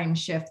paradigm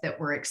shift that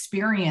we're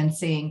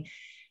experiencing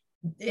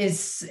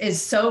is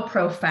so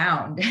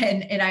profound.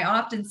 And I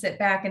often sit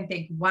back and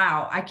think,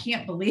 wow, I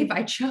can't believe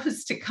I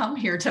chose to come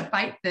here to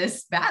fight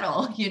this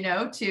battle,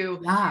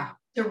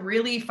 to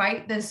really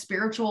fight this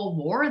spiritual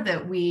war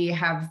that we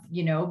have,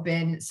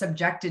 been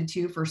subjected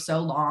to for so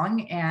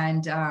long.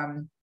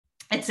 And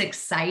it's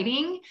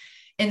exciting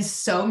in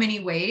so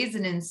many ways.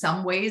 And in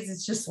some ways,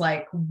 it's just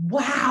like,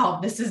 wow,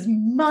 this is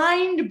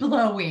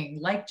mind-blowing,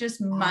 like just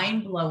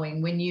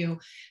mind-blowing when you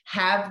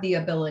have the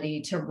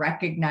ability to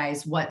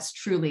recognize what's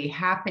truly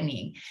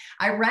happening.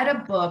 I read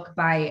a book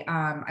by,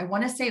 I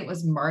want to say it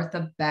was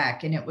Martha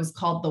Beck, and it was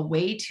called The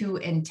Way to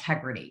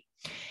Integrity.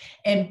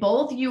 And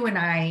both you and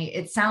I,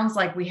 it sounds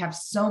like we have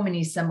so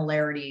many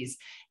similarities,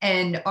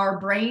 and our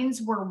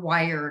brains were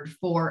wired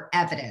for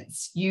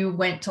evidence. You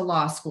went to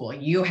law school,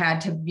 you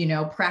had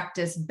to,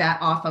 practice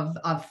off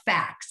of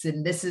facts.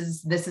 And this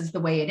is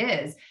the way it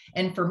is.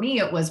 And for me,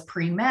 it was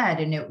pre-med,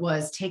 and it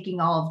was taking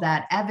all of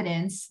that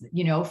evidence,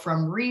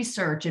 from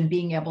research and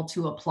being able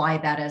to apply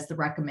that as the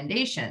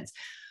recommendations.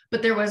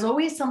 But there was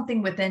always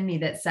something within me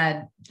that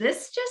said,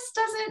 this just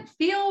doesn't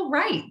feel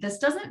right. This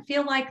doesn't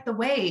feel like the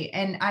way.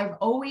 And I've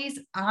always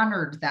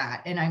honored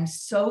that. And I'm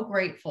so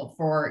grateful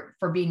for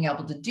being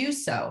able to do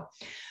so.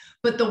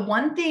 But the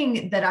one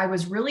thing that I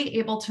was really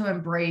able to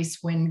embrace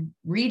when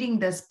reading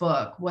this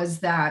book was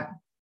that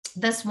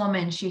this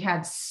woman, she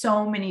had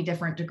so many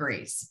different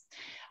degrees,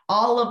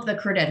 all of the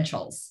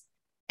credentials.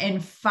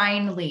 And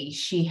finally,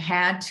 she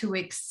had to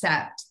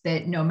accept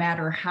that no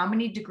matter how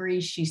many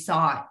degrees she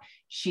sought,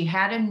 she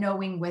had a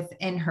knowing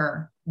within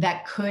her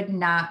that could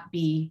not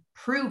be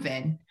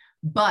proven,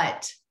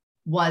 but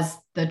was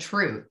the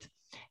truth.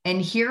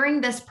 And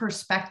hearing this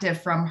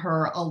perspective from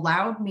her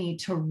allowed me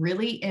to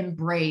really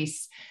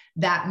embrace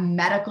that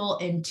medical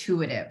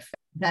intuitive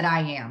that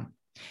I am.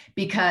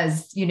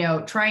 Because,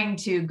 trying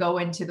to go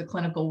into the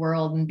clinical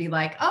world and be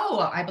like,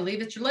 oh, I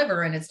believe it's your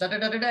liver and it's da da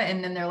da da da.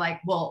 And then they're like,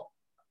 well,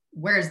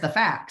 where's the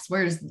facts?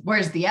 Where's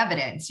the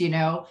evidence?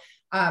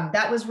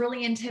 That was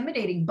really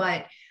intimidating.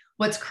 But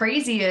what's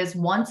crazy is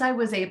once I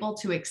was able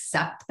to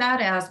accept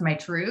that as my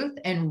truth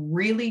and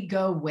really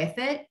go with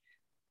it,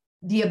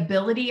 the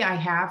ability I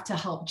have to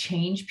help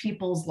change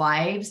people's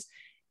lives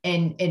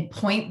and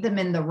point them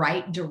in the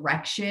right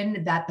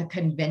direction that the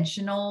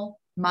conventional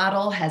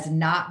model has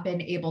not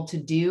been able to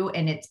do.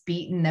 And it's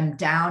beaten them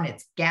down.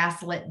 It's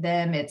gaslit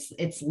them.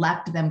 It's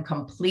left them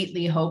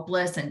completely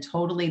hopeless and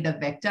totally the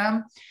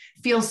victim.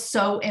 Feels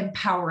so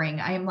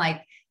empowering. I am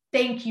like,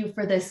 thank you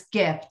for this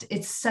gift.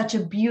 It's such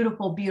a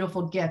beautiful,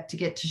 beautiful gift to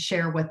get to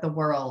share with the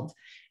world.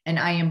 And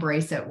I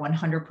embrace it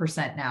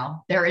 100%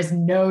 now. There is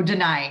no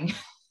denying.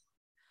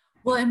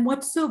 Well, and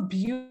what's so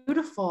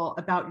beautiful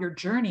about your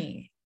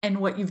journey and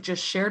what you've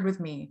just shared with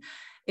me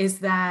is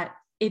that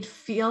it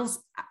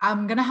feels,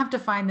 I'm going to have to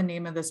find the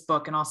name of this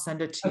book and I'll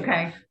send it to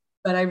you.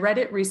 But I read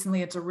it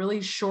recently. It's a really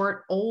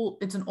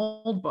it's an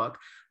old book,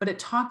 but it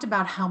talked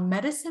about how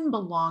medicine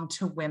belonged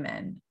to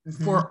women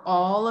for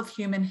all of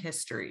human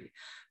history.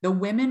 The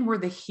women were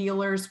the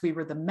healers. We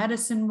were the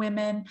medicine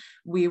women.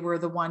 We were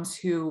the ones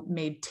who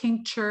made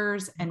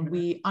tinctures, and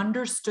we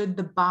understood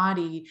the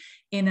body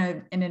in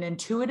an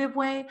intuitive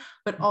way,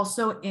 but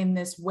also in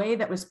this way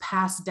that was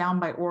passed down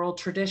by oral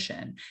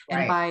tradition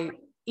and by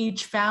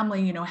each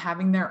family,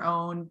 having their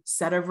own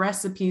set of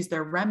recipes,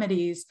 their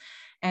remedies.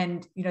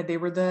 And, they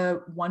were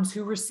the ones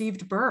who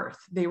received birth.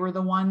 They were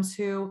the ones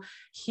who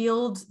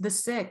healed the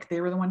sick. They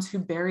were the ones who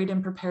buried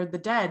and prepared the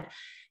dead.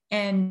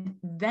 And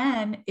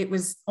then it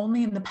was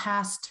only in the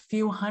past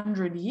few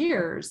hundred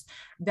years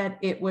that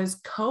it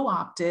was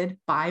co-opted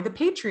by the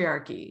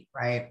patriarchy.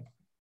 Right.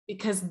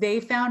 Because they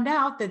found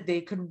out that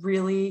they could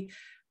really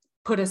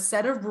put a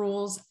set of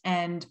rules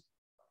and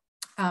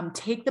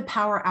take the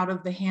power out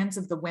of the hands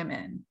of the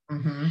women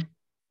and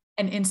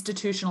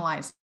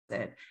institutionalize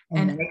it.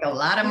 And make a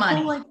lot of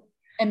money.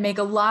 And make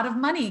a lot of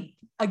money.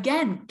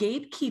 Again,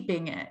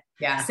 gatekeeping it.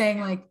 Yeah. Saying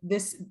like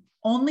this,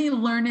 only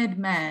learned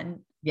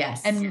men.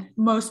 Yes. And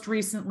most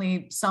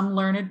recently, some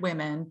learned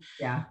women.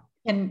 Yeah.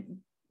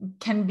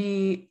 Can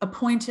be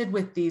appointed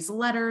with these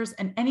letters,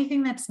 and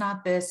anything that's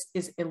not this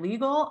is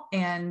illegal,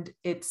 and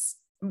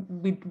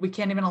we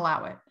can't even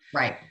allow it.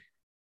 Right.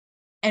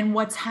 And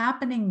what's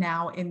happening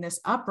now in this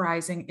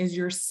uprising is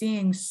you're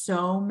seeing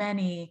so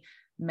many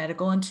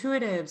medical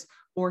intuitives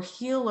or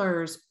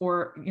healers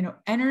or,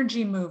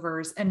 energy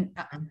movers and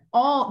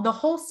the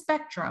whole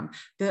spectrum,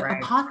 the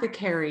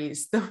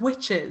apothecaries, the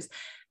witches,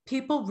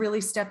 people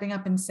really stepping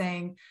up and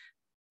saying,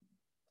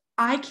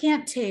 I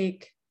can't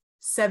take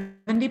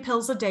 70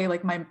 pills a day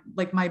like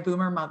my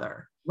boomer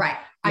mother. Right.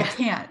 I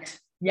can't.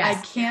 Yes.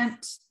 I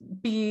can't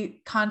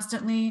be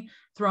constantly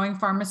throwing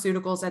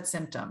pharmaceuticals at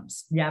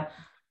symptoms. Yep.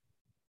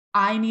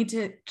 I need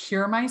to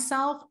cure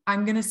myself.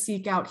 I'm going to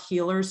seek out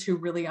healers who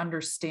really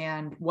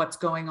understand what's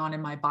going on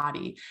in my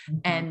body,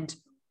 and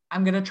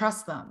I'm going to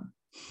trust them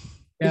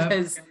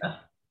because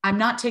I'm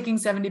not taking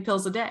 70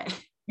 pills a day.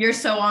 You're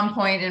so on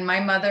point. And my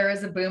mother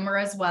is a boomer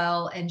as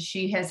well. And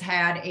she has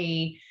had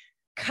a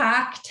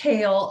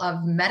cocktail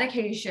of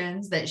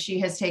medications that she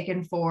has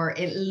taken for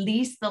at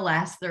least the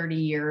last 30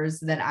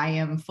 years that I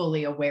am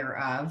fully aware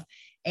of.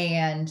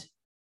 And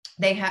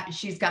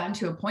she's gotten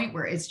to a point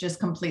where it's just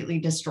completely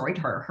destroyed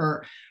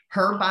her.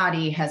 Her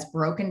body has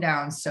broken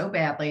down so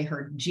badly,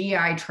 her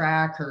GI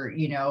tract,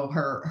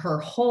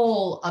 her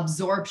whole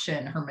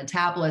absorption, her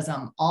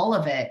metabolism, all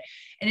of it.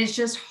 And it's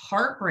just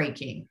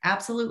heartbreaking,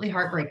 absolutely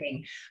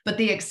heartbreaking. But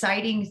the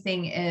exciting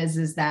thing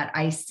is that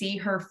I see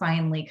her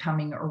finally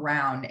coming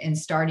around and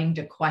starting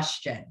to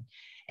question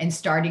and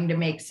starting to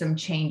make some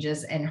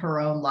changes in her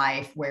own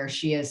life where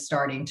she is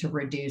starting to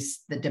reduce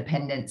the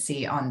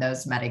dependency on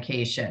those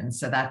medications.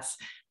 So that's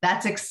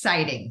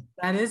exciting.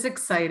 That is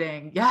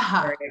exciting.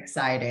 Yeah. Very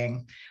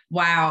exciting.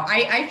 Wow.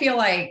 I feel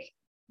like,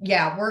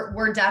 yeah,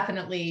 we're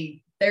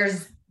definitely,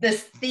 there's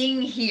this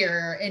thing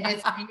here and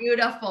it's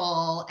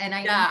beautiful. And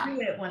I knew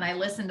it when I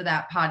listened to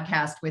that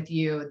podcast with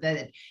you,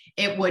 that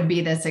it would be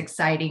this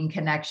exciting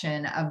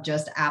connection of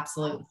just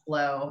absolute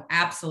flow.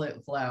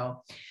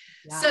 Yeah.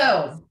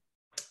 So,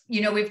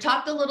 we've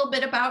talked a little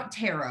bit about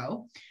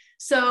tarot.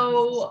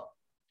 So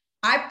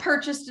I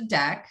purchased a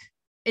deck.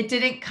 It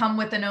didn't come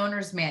with an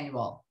owner's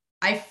manual.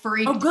 I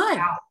freaked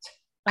out.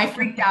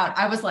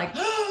 I was like,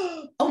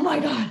 oh my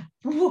God,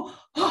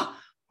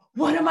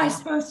 what am I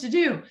supposed to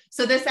do?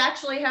 So this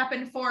actually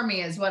happened for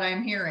me is what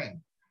I'm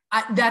hearing.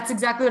 That's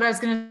exactly what I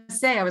was going to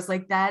say. I was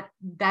like, that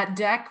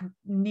deck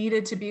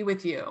needed to be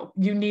with you.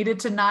 You needed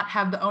to not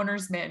have the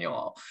owner's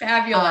manual.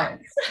 Fabulous.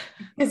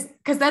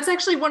 Because that's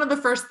actually one of the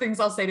first things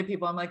I'll say to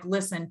people. I'm like,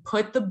 listen,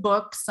 put the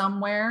book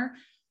somewhere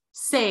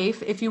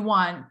safe if you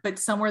want, but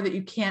somewhere that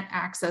you can't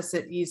access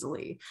it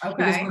easily. Okay.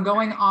 Because we're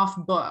going off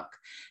book.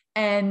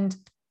 And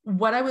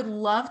what I would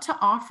love to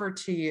offer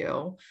to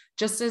you,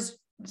 just as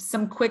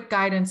some quick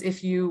guidance,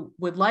 if you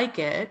would like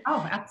it.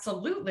 Oh,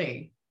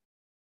 absolutely.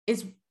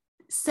 Is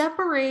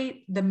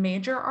separate the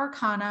major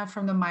arcana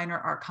from the minor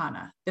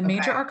arcana. The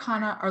major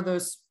arcana are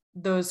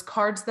those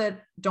cards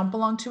that don't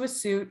belong to a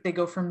suit. They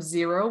go from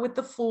 0 with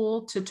the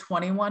Fool to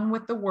 21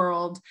 with the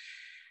World.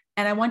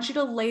 And I want you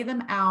to lay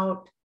them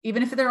out,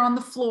 even if they're on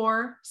the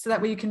floor, so that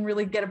way you can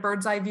really get a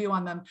bird's eye view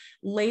on them.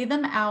 Lay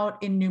them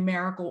out in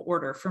numerical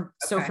order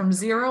so from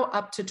 0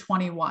 up to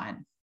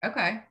 21.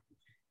 Okay.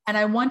 And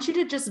I want you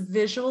to just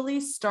visually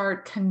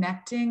start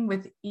connecting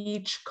with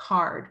each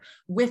card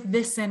with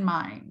this in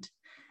mind.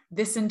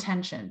 This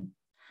intention,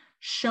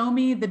 show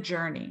me the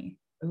journey.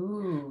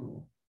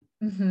 Ooh.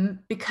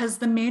 Because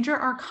the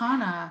major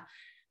arcana,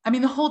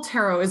 the whole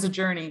tarot is a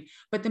journey,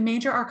 but the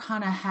major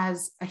arcana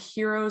has a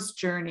hero's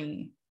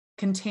journey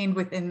contained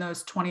within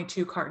those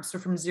 22 cards. So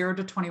from 0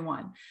 to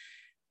 21.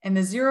 And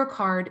the 0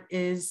 card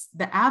is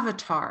the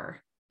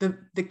avatar,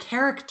 the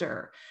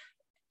character.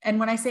 And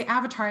when I say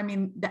avatar, I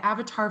mean the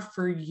avatar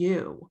for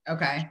you.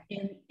 Okay.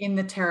 In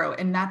the tarot,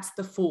 and that's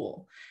the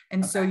Fool.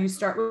 And so you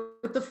start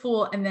with the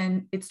Fool, and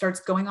then it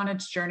starts going on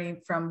its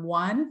journey from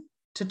 1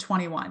 to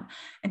 21.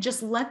 And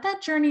just let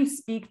that journey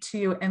speak to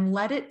you and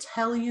let it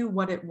tell you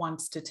what it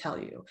wants to tell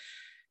you.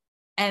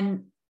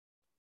 And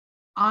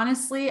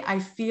honestly, I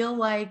feel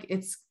like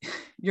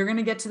you're going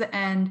to get to the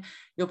end.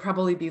 You'll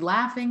probably be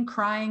laughing,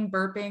 crying,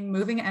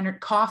 burping,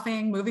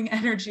 coughing, moving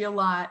energy a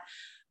lot,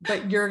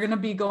 but you're going to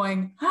be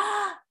going,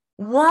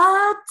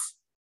 what?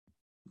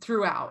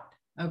 Throughout.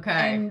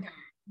 Okay. And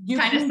you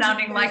kind of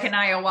sounding like an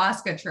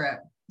ayahuasca trip.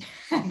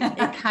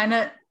 It kind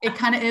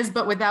of is,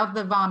 but without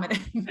the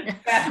vomiting.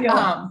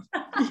 Yeah.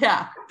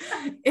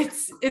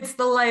 It's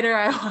the lighter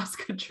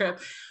ayahuasca trip.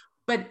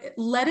 but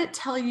let it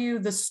tell you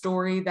the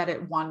story that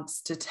it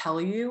wants to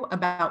tell you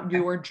about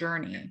your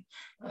journey.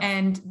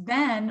 And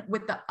then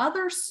with the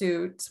other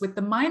suits, with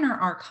the minor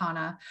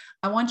arcana,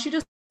 I want you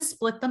to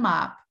split them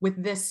up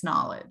with this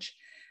knowledge.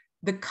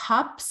 The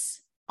cups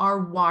are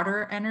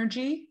water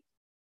energy.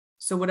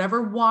 So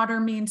whatever water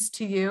means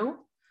to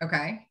you.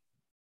 Okay.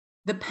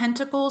 The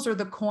pentacles or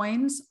the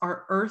coins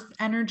are earth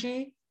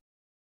energy.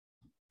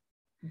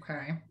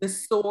 Okay. The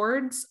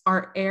swords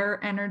are air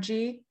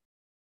energy.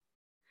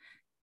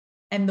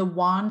 And the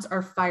wands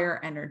are fire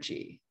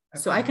energy.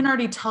 Okay. So I can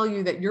already tell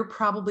you that you're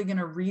probably going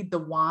to read the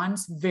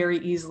wands very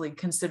easily,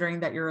 considering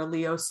that you're a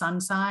Leo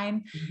sun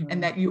sign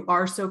and that you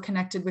are so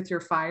connected with your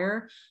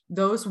fire.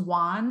 Those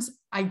wands,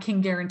 I can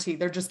guarantee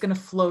they're just going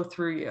to flow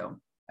through you.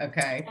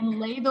 Okay. And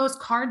lay those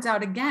cards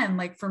out again,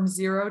 like from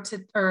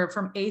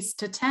from ace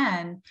to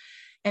 10,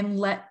 and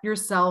let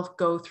yourself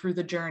go through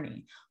the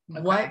journey.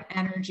 Okay. What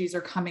energies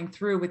are coming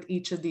through with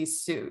each of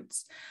these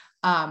suits?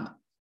 I'm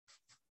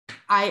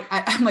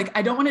like,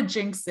 I don't want to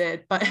jinx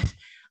it, but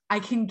I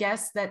can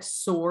guess that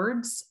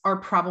swords are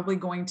probably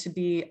going to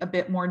be a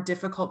bit more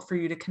difficult for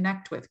you to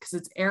connect with because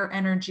it's air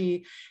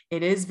energy.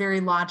 It is very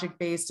logic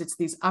based. It's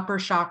these upper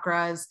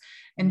chakras.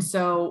 And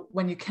so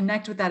when you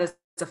connect with that as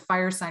a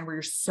fire sign where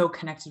you're so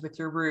connected with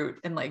your root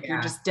and like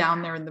you're just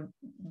down there in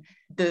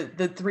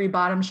the three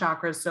bottom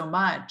chakras so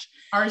much.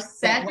 Are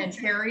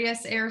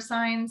Sagittarius air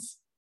signs?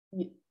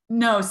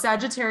 No,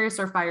 Sagittarius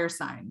are fire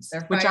signs,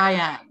 which I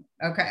am.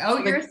 Okay. Oh,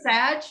 so you're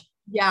Sag?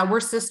 Yeah, we're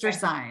sister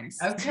signs.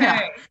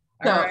 Okay.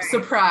 Yeah. So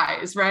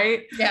surprise,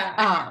 right?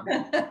 Yeah.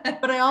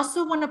 But I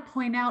also want to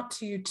point out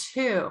to you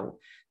too,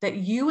 that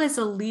you as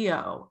a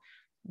Leo,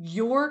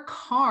 your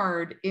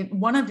card in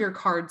one of your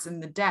cards in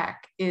the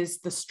deck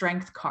is the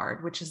strength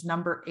card, which is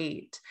number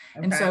 8.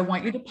 Okay. And so I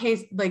want you to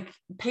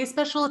pay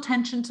special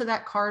attention to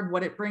that card,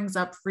 what it brings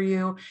up for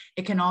you.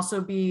 It can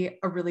also be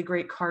a really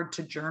great card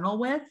to journal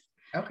with.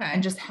 Okay.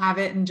 And just have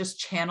it and just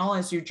channel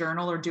as you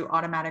journal or do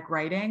automatic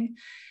writing.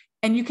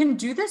 And you can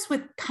do this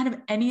with kind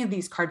of any of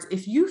these cards.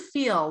 If you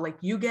feel like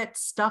you get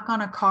stuck on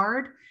a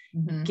card,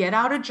 get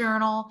out a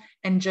journal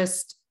and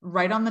just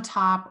write on the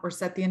top or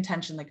set the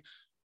intention, like,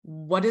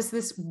 what is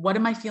this? What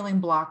am I feeling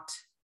blocked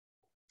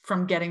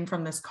from getting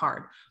from this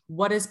card?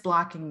 What is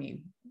blocking me?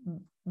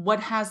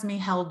 What has me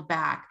held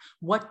back?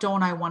 What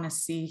don't I want to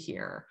see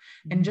here?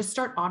 And just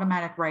start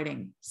automatic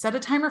writing. Set a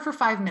timer for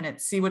 5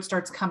 minutes, see what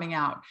starts coming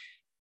out.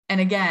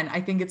 And again,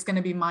 I think it's going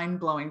to be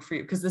mind-blowing for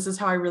you because this is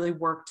how I really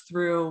worked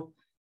through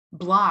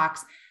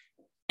blocks.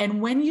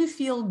 And when you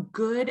feel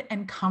good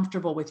and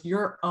comfortable with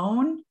your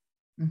own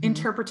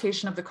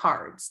interpretation of the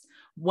cards,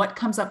 what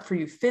comes up for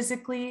you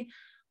physically,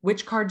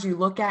 which cards you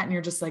look at and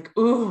you're just like,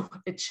 ooh,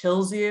 it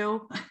chills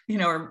you,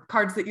 or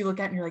cards that you look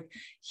at and you're like,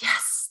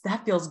 yes,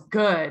 that feels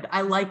good.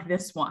 I like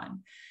this one.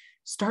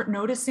 Start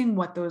noticing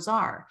what those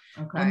are.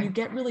 Okay. When you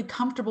get really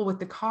comfortable with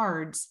the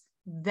cards,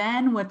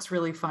 then what's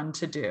really fun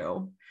to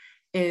do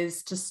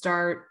is to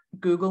start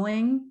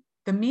Googling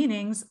the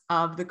meanings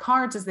of the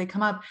cards as they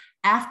come up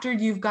after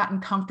you've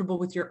gotten comfortable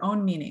with your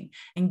own meaning.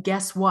 And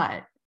guess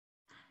what?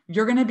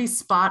 You're going to be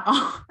spot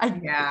on.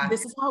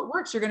 This is how it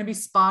works. You're going to be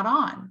spot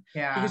on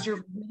because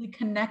you're really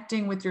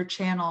connecting with your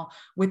channel,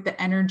 with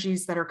the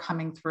energies that are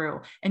coming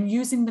through and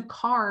using the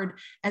card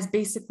as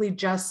basically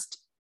just,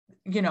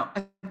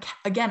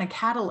 again, a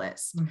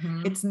catalyst.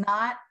 It's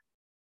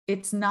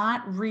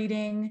not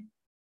reading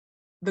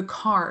the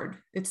card.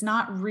 It's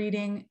not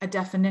reading a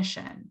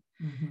definition.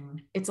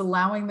 It's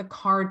allowing the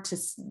card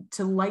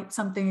to light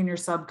something in your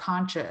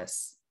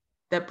subconscious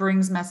that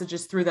brings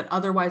messages through that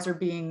otherwise are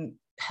being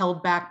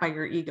held back by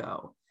your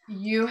ego.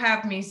 You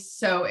have me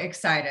so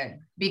excited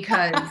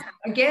because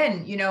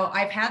again,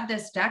 I've had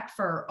this deck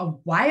for a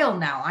while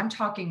now. I'm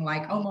talking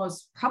like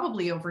almost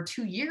probably over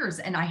 2 years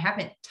and I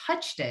haven't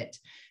touched it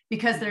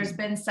because there's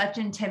been such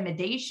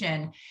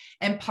intimidation.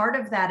 And part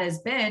of that has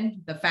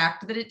been the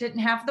fact that it didn't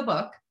have the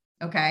book.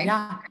 Okay.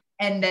 Yeah.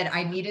 And that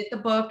I needed the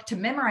book to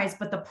memorize.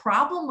 But the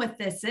problem with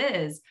this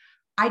is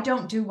I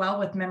don't do well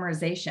with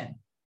memorization.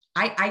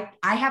 I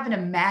have an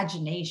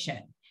imagination.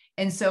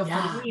 And so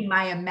for me,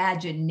 my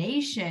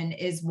imagination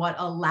is what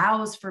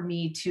allows for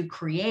me to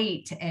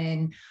create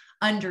and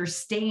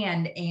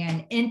understand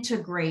and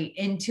integrate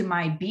into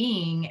my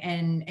being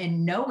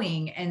and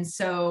knowing. And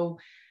so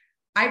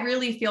I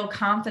really feel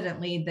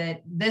confidently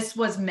that this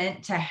was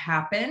meant to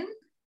happen.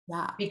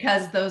 Yeah.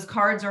 Because those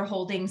cards are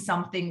holding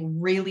something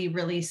really,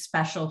 really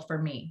special for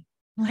me,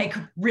 like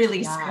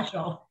really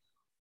special.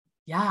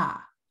 Yeah.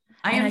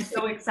 I am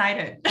so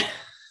excited.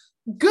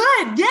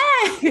 Good.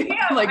 Yay.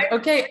 Yeah,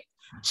 okay.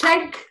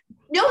 Check.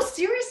 No,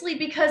 seriously,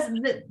 because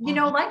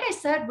like I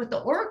said, with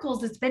the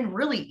oracles, it's been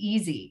really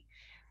easy.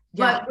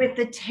 But with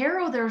the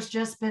tarot, there's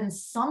just been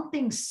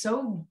something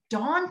so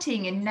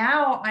daunting. And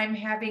now I'm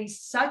having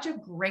such a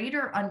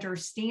greater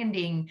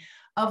understanding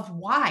of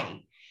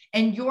why.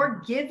 And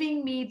you're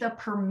giving me the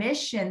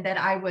permission that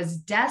I was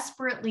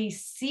desperately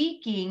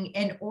seeking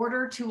in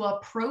order to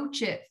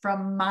approach it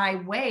from my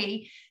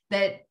way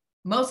that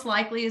most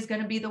likely is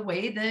going to be the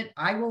way that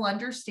I will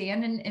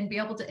understand and be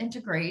able to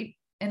integrate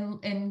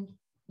and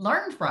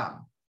learn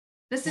from.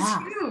 This is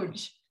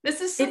huge. This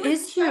is so it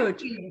is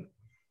huge.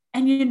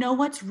 And you know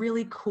what's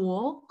really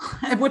cool?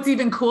 What's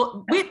even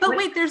cool? Wait,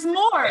 there's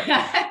more.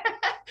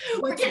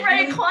 We're getting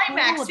ready to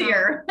climax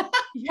here.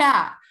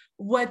 Yeah.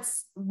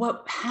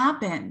 What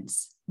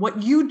happens,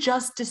 what you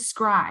just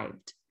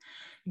described,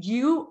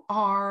 you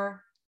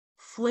are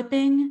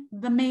flipping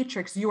the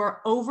matrix. You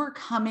are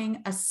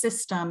overcoming a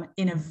system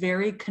in a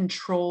very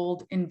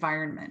controlled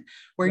environment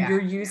where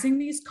you're using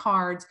these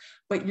cards,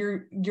 but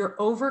you're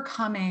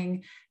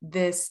overcoming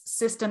this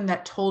system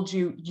that told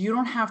you, you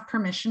don't have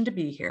permission to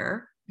be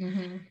here.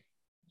 Mm-hmm.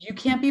 You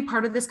can't be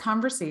part of this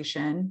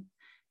conversation,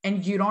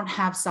 and you don't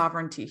have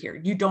sovereignty here.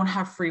 You don't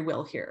have free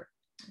will here.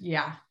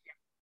 Yeah.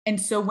 And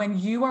so when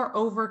you are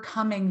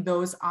overcoming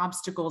those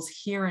obstacles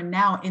here and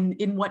now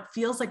in what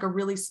feels like a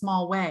really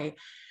small way,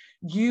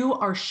 you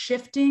are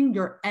shifting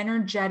your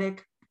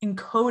energetic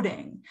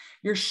encoding.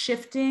 You're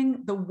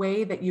shifting the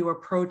way that you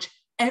approach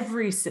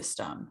every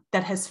system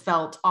that has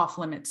felt off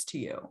limits to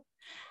you,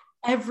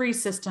 every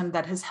system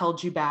that has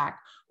held you back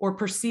or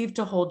perceived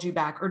to hold you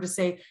back, or to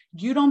say,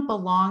 you don't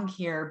belong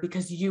here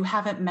because you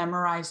haven't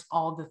memorized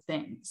all the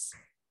things.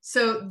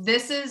 So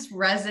this is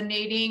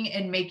resonating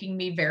and making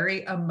me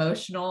very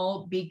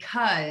emotional,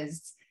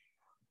 because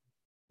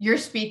you're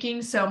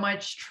speaking so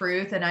much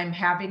truth, and I'm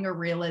having a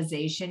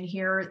realization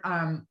here.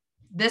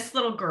 This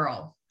little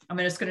girl, I'm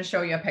just going to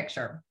show you a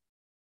picture.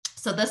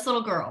 So this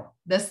little girl,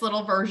 this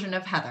little version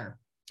of Heather,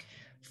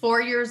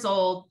 4 years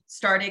old,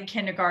 started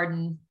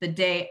kindergarten the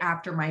day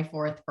after my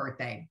 4th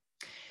birthday.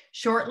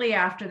 Shortly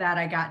after that,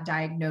 I got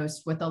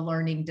diagnosed with a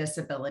learning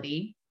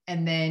disability,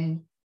 and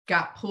then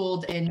got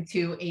pulled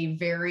into a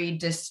very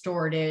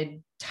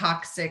distorted,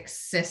 toxic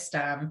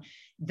system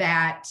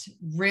that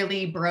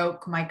really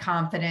broke my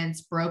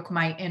confidence, broke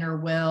my inner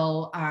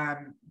will,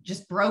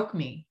 just broke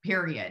me,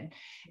 period.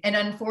 And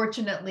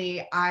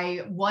unfortunately,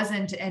 I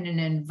wasn't in an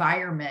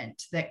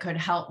environment that could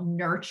help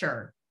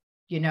nurture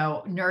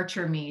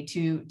me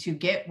to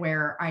get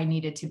where I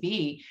needed to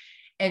be.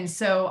 And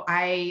so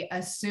I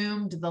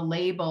assumed the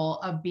label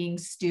of being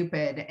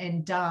stupid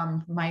and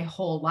dumb my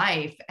whole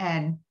life.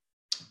 And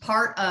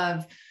part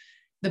of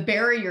the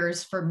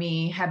barriers for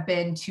me have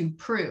been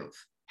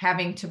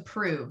having to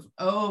prove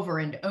over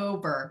and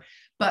over.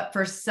 But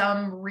for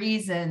some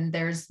reason,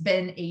 there's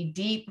been a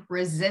deep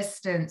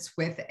resistance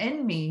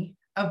within me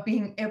of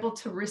being able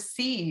to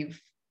receive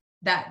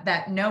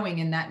that knowing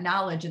and that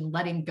knowledge and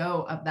letting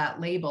go of that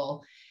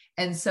label.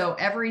 And so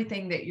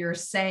everything that you're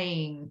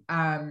saying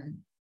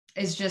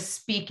is just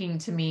speaking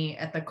to me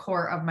at the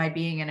core of my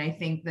being. And I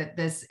think that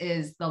this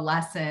is the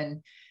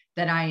lesson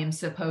that I am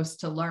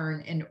supposed to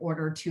learn in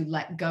order to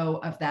let go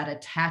of that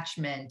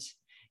attachment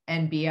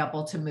and be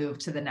able to move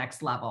to the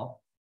next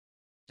level.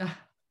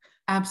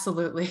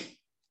 Absolutely.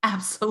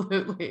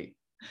 Absolutely.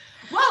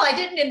 Well, I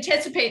didn't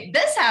anticipate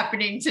this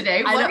happening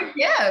today. What a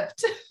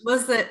gift.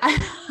 Listen,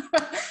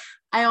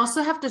 I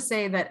also have to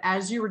say that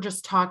as you were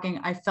just talking,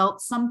 I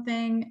felt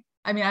something.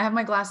 I mean, I have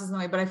my glasses in the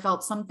way, but I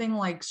felt something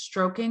like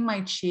stroking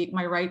my cheek,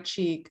 my right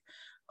cheek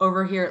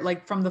over here,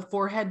 like from the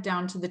forehead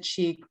down to the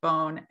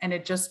cheekbone. And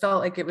it just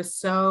felt like it was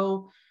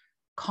so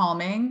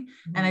calming.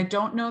 Mm-hmm. And I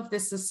don't know if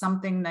this is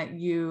something that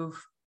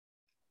you've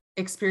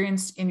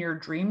experienced in your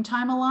dream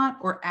time a lot,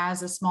 or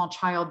as a small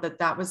child,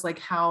 that was like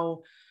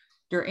how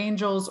your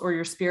angels or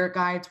your spirit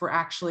guides were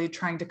actually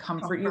trying to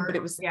comfort you, but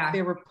it was,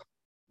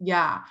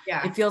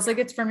 it feels like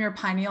it's from your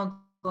pineal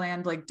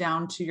gland, like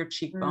down to your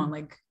cheekbone.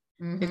 Like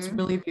it's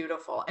really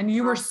beautiful. And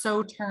you were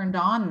so turned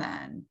on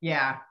then.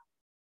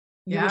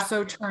 You were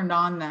so turned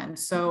on then.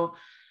 So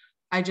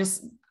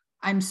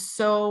I'm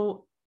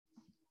so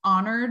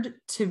honored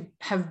to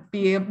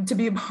be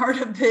a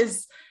part of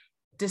this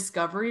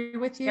discovery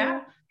with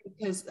you,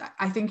 because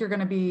I think you're going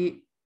to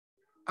be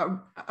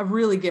a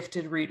really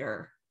gifted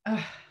reader.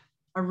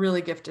 A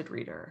really gifted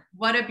reader.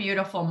 What a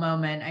beautiful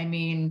moment. I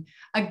mean,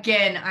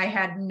 again, I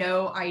had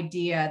no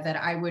idea that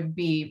I would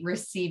be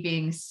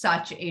receiving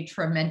such a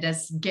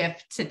tremendous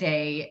gift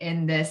today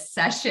in this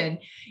session.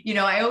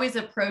 I always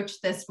approach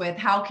this with,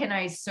 how can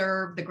I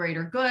serve the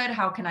greater good?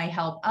 How can I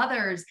help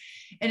others?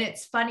 And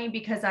it's funny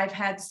because I've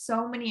had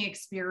so many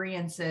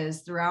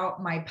experiences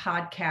throughout my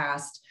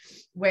podcast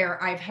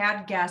where I've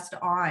had guests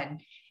on,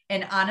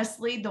 and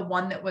honestly, the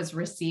one that was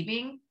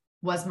receiving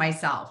was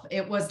myself.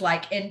 It was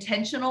like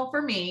intentional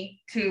for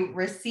me to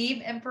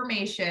receive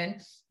information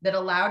that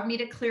allowed me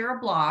to clear a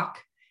block,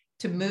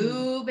 to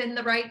move in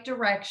the right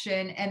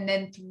direction. And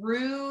then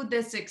through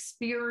this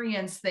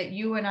experience that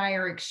you and I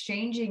are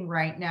exchanging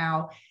right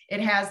now,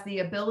 it has the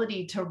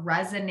ability to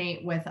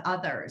resonate with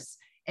others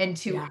and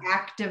to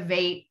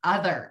activate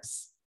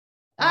others.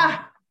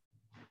 I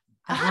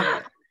love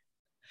it.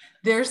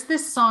 There's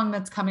this song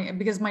that's coming,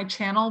 because my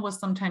channel was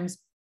sometimes,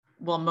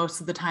 most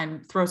of the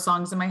time, throw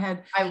songs in my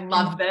head. I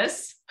love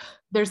this.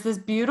 There's this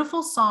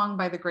beautiful song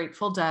by the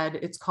Grateful Dead.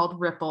 It's called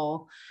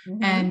Ripple.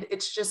 Mm-hmm. And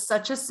it's just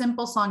such a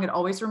simple song. It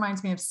always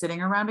reminds me of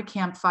sitting around a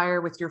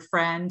campfire with your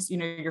friends,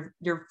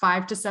 your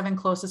 5 to 7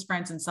 closest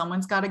friends, and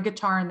someone's got a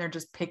guitar and they're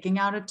just picking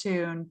out a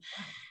tune.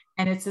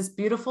 And it's this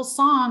beautiful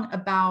song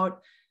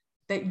about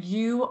that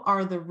you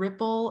are the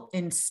ripple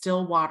in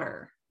still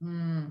water.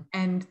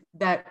 And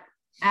that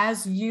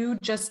as you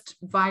just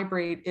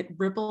vibrate, it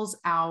ripples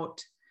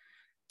out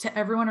to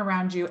everyone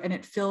around you and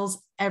it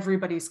fills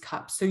everybody's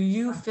cup. So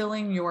you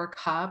filling your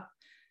cup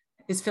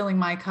is filling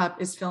my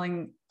cup, is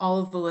filling all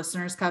of the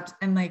listeners' cups.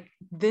 And like,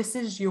 this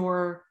is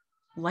your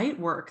light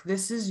work.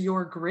 This is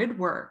your grid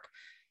work.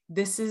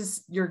 This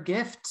is your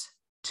gift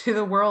to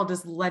the world,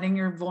 is letting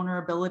your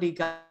vulnerability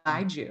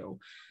guide you.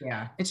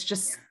 Yeah. It's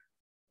just,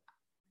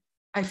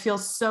 I feel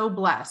so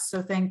blessed.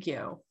 So thank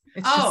you.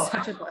 It's just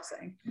such a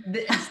blessing.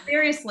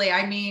 Seriously.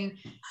 I mean,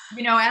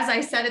 you know, as I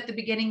said at the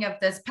beginning of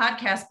this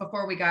podcast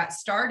before we got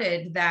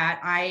started, that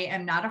I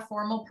am not a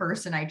formal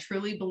person. I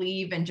truly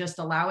believe in just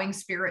allowing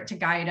spirit to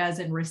guide us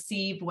and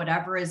receive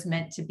whatever is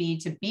meant to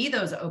be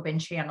those open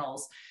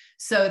channels,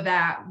 so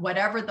that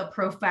whatever the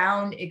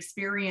profound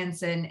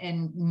experience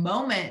and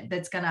moment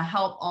that's going to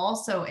help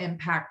also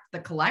impact the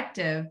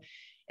collective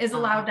is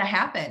allowed to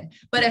happen.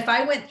 But if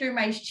I went through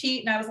my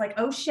sheet and I was like,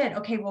 oh shit,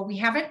 okay, well, we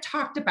haven't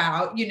talked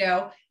about, you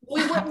know,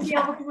 we wouldn't be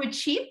able to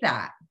achieve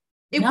that.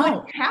 It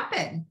wouldn't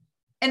happen.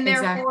 And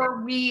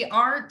therefore we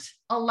aren't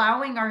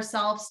allowing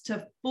ourselves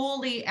to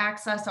fully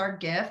access our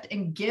gift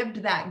and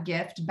give that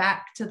gift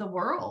back to the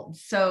world.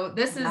 So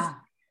this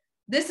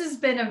has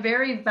been a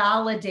very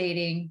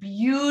validating,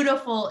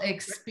 beautiful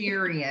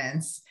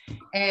experience.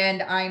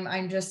 And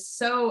I'm just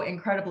so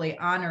incredibly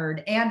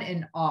honored and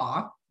in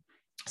awe.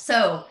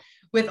 So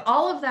with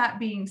all of that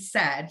being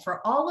said,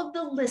 for all of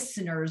the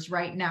listeners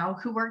right now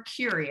who are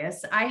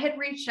curious, I had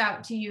reached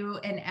out to you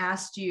and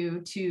asked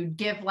you to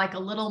give like a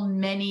little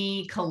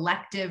mini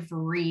collective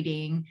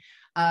reading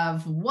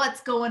of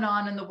what's going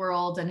on in the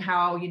world and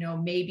how, you know,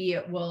 maybe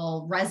it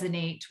will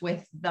resonate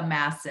with the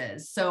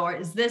masses. So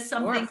is this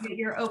something that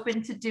you're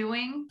open to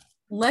doing?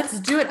 Let's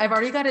do it. I've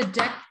already got a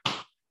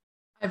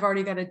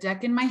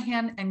deck in my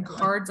hand and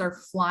cards are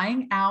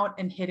flying out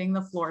and hitting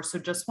the floor. So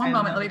just one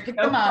moment, let me pick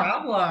them up. No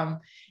problem.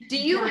 Do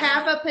you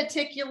have a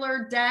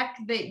particular deck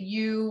that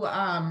you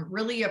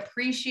really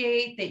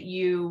appreciate, that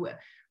you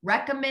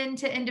recommend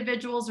to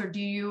individuals, or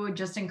do you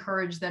just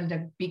encourage them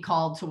to be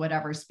called to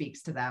whatever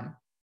speaks to them?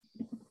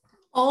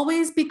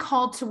 Always be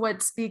called to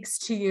what speaks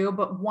to you,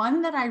 but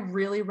one that I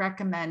really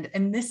recommend,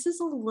 and this is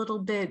a little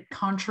bit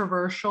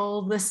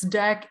controversial, this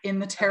deck in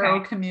the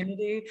tarot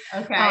community,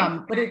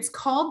 but it's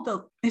called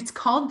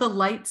the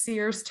Light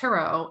Seers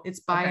Tarot.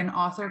 It's by an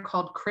author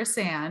called Chris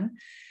Ann,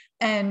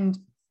 and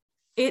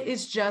it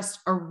is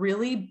just a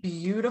really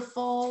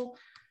beautiful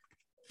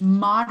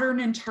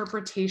modern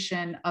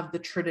interpretation of the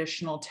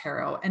traditional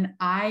tarot. And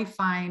I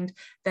find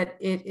that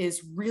it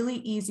is really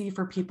easy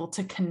for people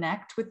to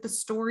connect with the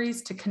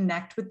stories, to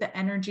connect with the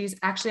energies.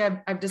 Actually,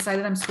 I've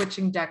decided I'm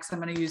switching decks. I'm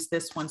going to use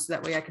this one so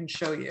that way I can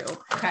show you.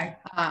 Okay.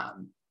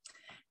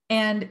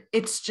 And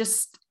it's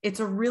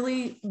a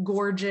really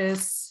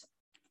gorgeous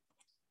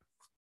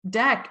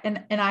deck.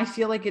 And I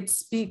feel like it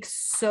speaks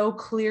so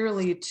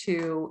clearly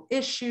to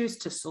issues,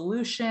 to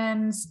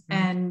solutions,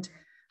 and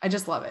I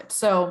just love it.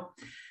 So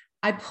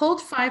I pulled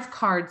 5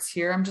 cards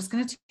here. I'm just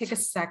going to take a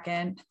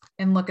second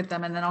and look at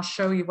them, and then I'll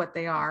show you what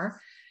they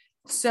are.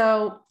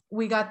 So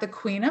we got the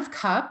Queen of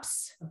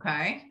Cups.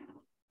 Okay.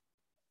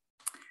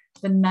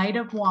 The Knight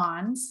of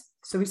Wands.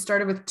 So we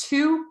started with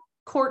 2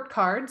 court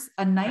cards,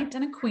 a knight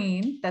and a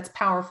queen. That's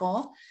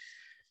powerful.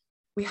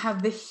 We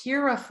have the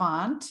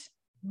Hierophant.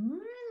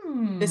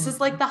 This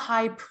is like the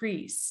high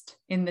priest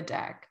in the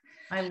deck.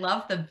 I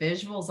love the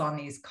visuals on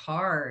these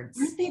cards.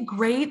 Aren't they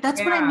great?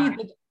 That's what I mean.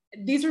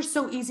 These are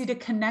so easy to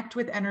connect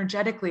with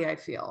energetically, I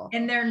feel.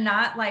 And they're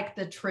not like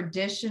the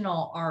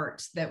traditional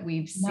art that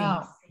we've seen.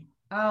 No.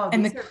 Oh,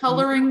 and the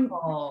coloring,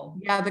 beautiful.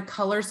 The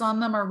colors on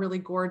them are really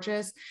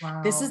gorgeous.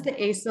 Wow. This is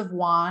the Ace of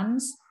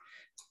Wands.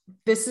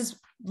 This is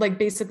like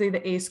basically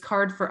the ace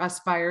card for us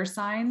fire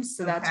signs.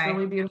 So that's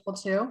really beautiful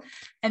too.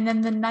 And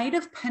then the Knight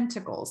of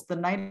Pentacles, the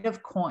Knight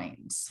of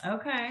Coins.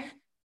 Okay.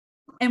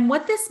 And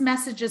what this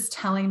message is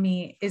telling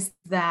me is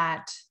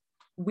that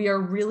we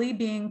are really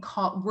being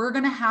called, we're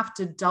going to have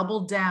to double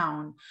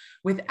down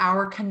with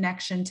our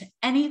connection to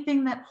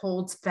anything that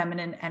holds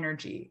feminine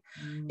energy.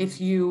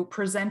 If you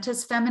present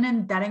as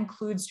feminine, that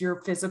includes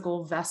your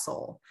physical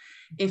vessel.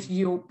 If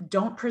you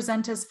don't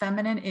present as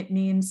feminine, it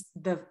means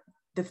the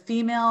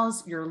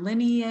females, your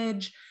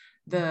lineage,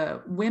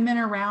 the women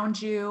around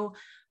you,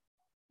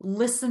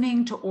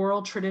 listening to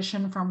oral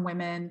tradition from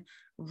women,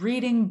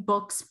 reading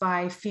books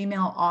by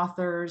female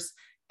authors,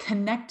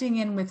 connecting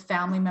in with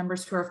family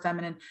members who are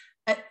feminine.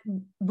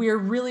 We're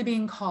really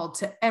being called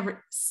to every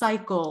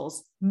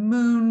cycles,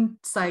 moon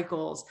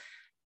cycles,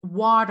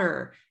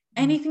 water,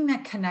 anything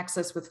that connects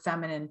us with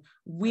feminine.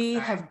 We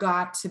have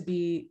got to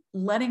be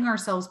letting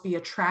ourselves be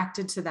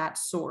attracted to that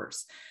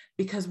source,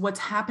 because what's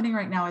happening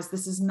right now is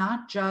this is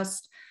not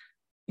just,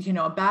 you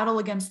know, a battle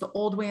against the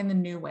old way and the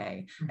new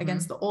way,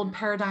 against the old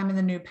paradigm and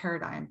the new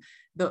paradigm,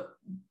 the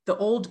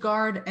old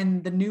guard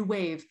and the new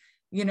wave.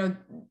 You know,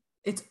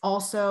 it's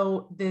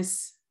also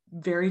this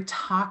very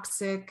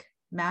toxic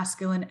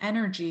masculine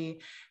energy,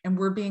 and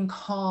we're being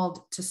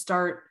called to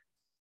start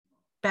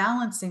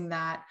balancing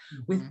that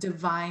with Mhm.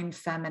 divine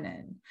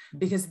feminine, Mhm.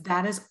 because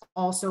that is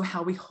also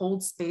how we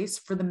hold space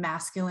for the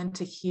masculine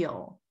to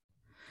heal.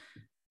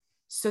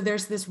 So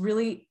there's this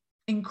really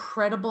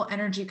incredible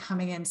energy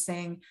coming in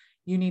saying,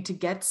 you need to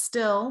get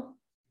still.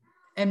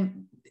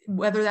 And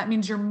whether that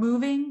means you're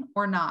moving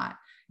or not,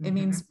 it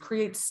means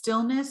create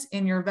stillness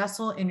in your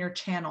vessel, in your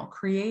channel,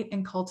 create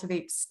and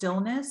cultivate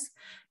stillness,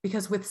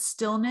 because with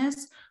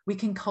stillness, we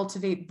can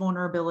cultivate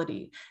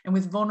vulnerability. And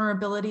with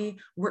vulnerability,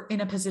 we're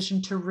in a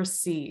position to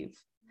receive.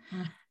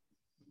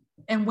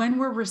 And when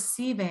we're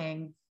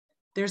receiving,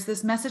 there's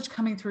this message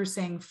coming through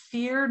saying,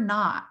 fear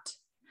not.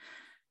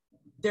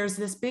 There's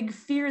this big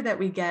fear that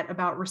we get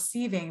about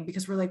receiving,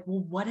 because we're like, well,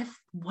 what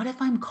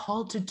if I'm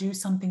called to do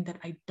something that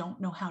I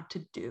don't know how to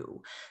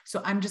do?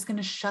 So I'm just going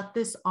to shut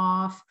this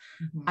off.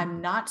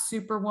 I'm not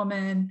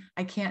Superwoman.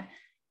 I can't.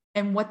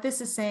 And what this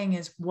is saying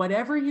is,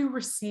 whatever you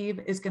receive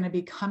is going to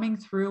be coming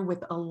through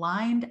with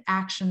aligned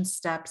action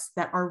steps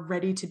that are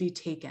ready to be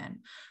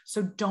taken.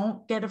 So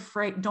don't get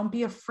afraid. Don't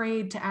be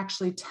afraid to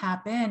actually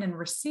tap in and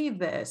receive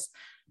this.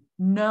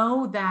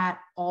 Know that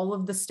all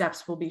of the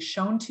steps will be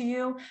shown to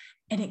you,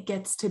 and it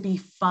gets to be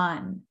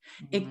fun.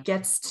 It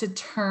gets to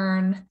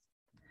turn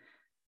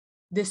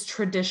this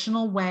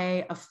traditional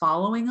way of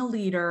following a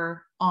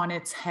leader on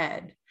its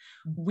head.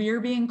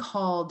 We're being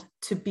called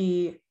to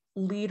be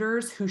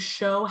leaders who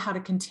show how to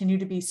continue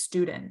to be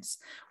students,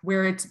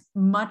 where it's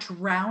much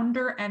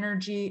rounder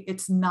energy.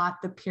 It's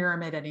not the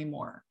pyramid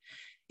anymore.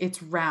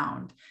 It's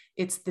round.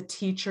 It's the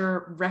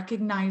teacher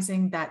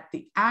recognizing that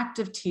the act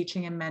of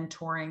teaching and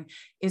mentoring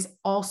is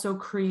also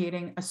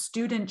creating a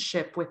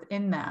studentship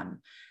within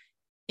them,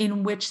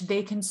 in which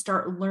they can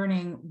start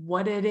learning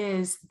what it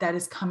is that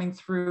is coming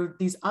through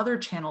these other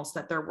channels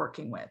that they're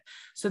working with.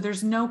 So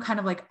there's no kind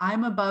of like,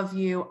 I'm above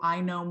you,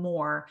 I know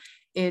more.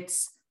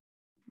 It's,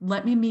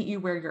 let me meet you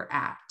where you're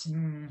at.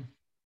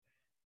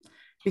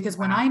 Because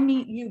when I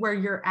meet you where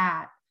you're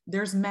at,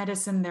 there's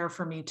medicine there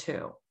for me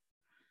too.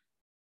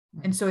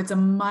 And so it's a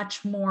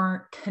much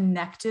more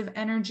connective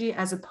energy,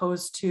 as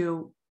opposed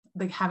to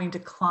like having to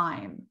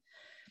climb.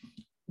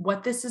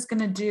 What this is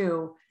going to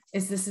do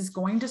is this is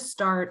going to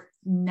start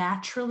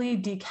naturally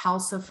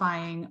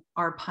decalcifying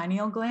our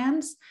pineal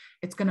glands.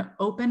 It's going to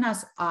open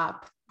us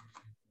up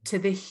to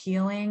the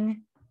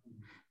healing,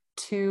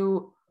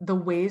 to the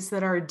ways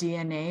that our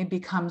DNA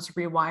becomes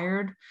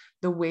rewired,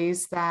 the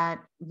ways that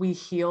we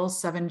heal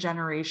 7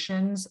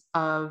 generations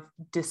of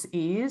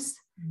dis-ease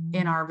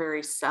in our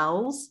very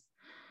cells,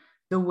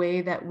 the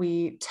way that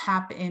we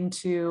tap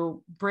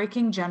into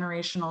breaking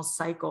generational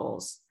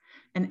cycles.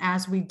 And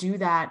as we do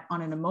that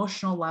on an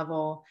emotional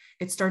level,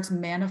 it starts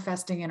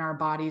manifesting in our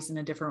bodies in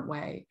a different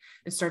way.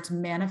 It starts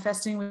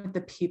manifesting with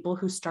the people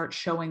who start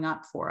showing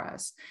up for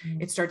us.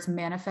 It starts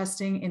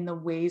manifesting in the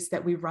ways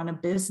that we run a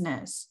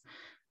business,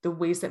 the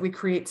ways that we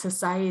create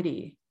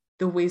society,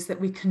 the ways that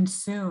we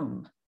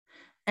consume.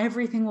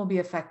 Everything will be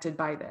affected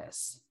by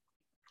this.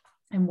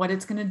 And what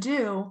it's going to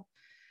do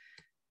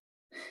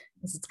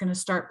is it's going to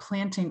start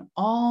planting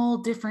all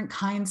different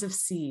kinds of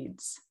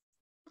seeds.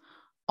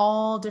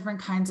 All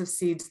different kinds of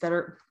seeds that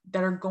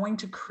are going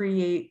to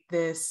create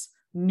this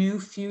new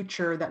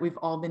future that we've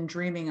all been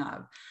dreaming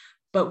of.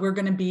 But we're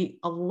going to be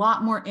a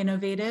lot more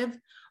innovative.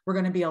 We're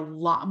going to be a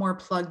lot more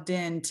plugged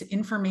in to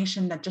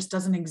information that just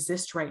doesn't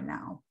exist right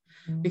now.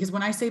 Because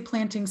when I say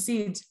planting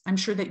seeds, I'm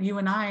sure that you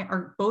and I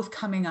are both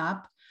coming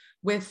up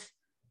with,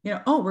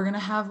 oh, we're going to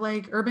have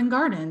like urban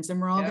gardens, and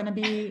we're all going to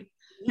be,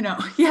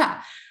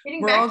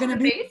 Getting we're back all to going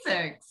to the be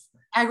basics.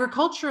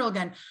 Agricultural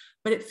again.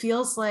 But it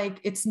feels like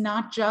it's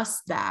not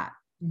just that.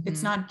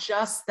 It's not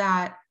just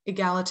that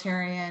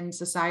egalitarian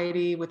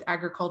society with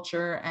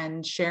agriculture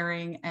and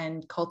sharing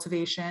and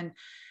cultivation.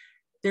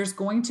 There's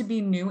going to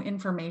be new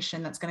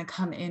information that's going to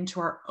come into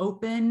our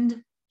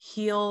opened,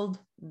 healed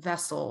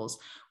vessels,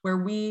 where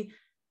we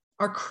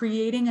are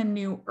creating a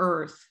new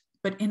earth,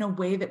 but in a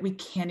way that we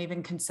can't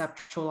even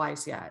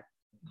conceptualize yet.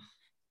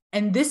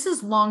 And this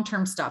is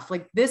long-term stuff.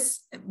 Like this,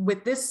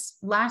 with this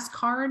last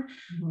card,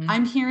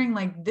 I'm hearing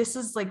like, this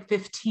is like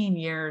 15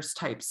 years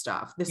type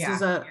stuff. This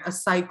is a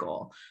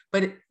cycle,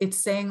 but it's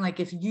saying like,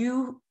 if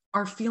you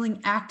are feeling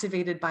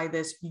activated by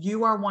this,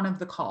 you are one of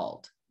the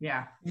called.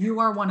 Yeah. You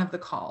are one of the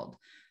called.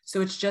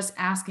 So it's just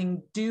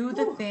asking, do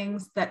the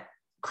things that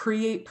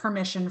create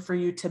permission for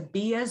you to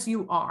be as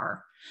you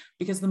are,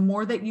 because the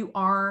more that you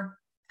are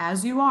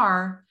as you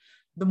are,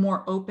 the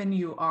more open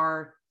you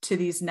are to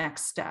these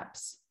next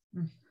steps.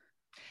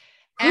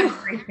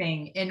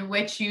 Everything in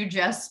which you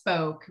just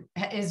spoke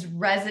is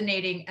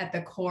resonating at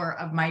the core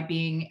of my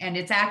being. And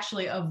it's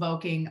actually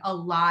evoking a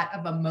lot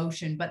of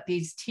emotion, but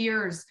these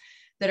tears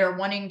that are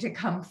wanting to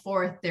come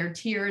forth, they're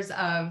tears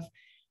of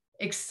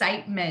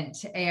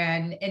excitement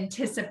and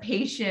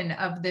anticipation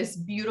of this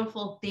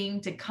beautiful thing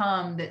to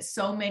come that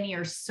so many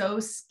are so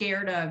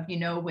scared of,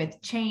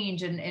 with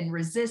change and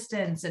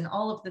resistance and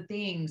all of the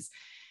things.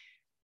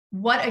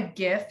 What a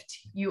gift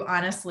you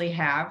honestly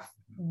have.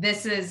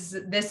 This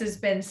has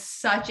been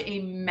such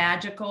a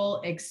magical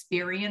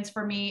experience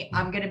for me.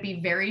 I'm going to be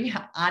very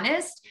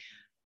honest.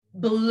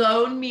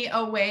 blown me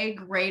away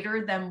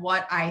greater than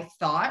what I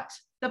thought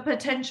the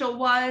potential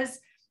was.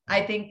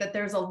 I think that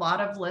there's a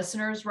lot of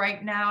listeners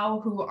right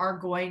now who are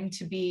going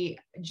to be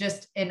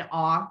just in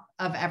awe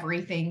of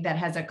everything that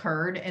has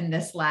occurred in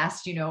this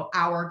last,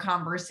 hour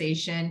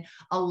conversation,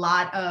 a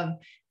lot of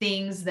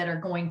things that are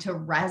going to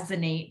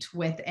resonate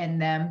within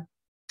them.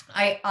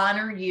 I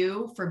honor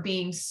you for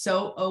being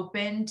so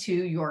open to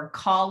your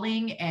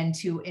calling and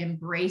to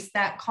embrace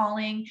that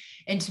calling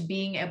and to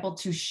being able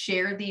to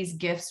share these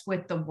gifts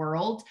with the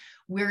world.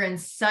 We're in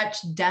such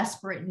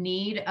desperate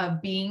need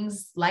of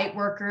beings, light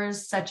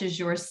workers such as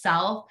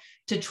yourself,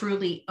 to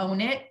truly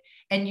own it.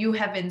 And you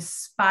have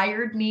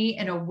inspired me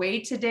in a way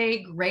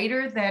today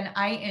greater than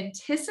I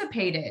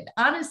anticipated.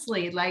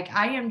 Honestly,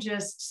 I am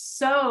just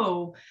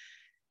so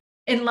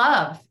in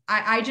love.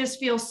 I just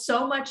feel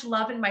so much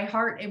love in my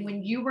heart. And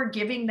when you were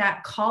giving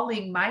that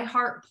calling, my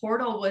heart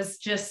portal was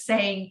just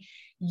saying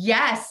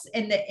yes.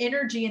 And the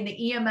energy and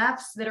the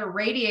EMFs that are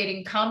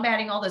radiating,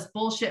 combating all this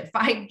bullshit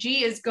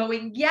 5G is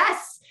going,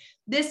 yes,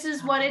 this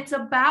is what it's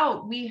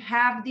about. We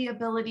have the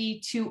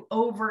ability to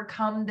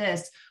overcome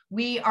this.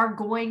 We are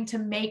going to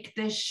make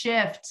this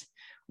shift.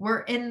 We're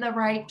in the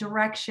right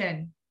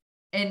direction.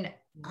 And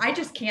I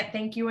just can't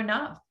thank you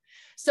enough.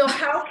 So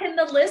how can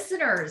the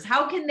listeners,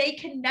 how can they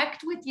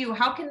connect with you?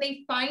 How can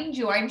they find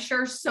you? I'm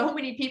sure so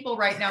many people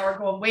right now are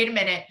going, wait a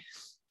minute,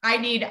 I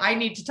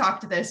need to talk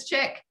to this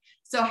chick.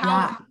 So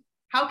how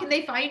can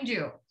they find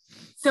you?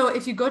 So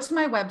if you go to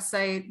my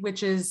website,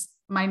 which is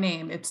my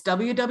name, it's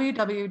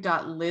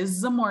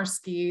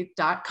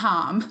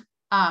www.lizzamorsky.com.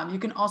 You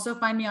can also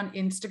find me on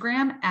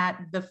Instagram at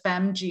The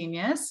Femme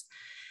Genius.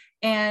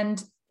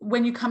 And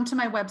when you come to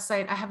my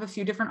website, I have a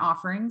few different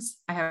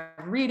offerings. I have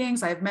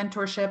readings, I have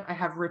mentorship, I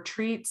have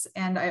retreats,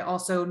 and I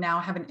also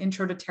now have an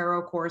Intro to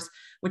Tarot course,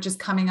 which is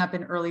coming up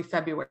in early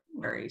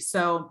February.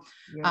 So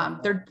there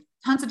are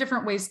tons of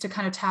different ways to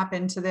kind of tap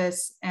into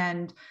this.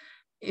 And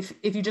if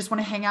you just want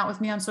to hang out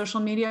with me on social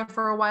media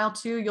for a while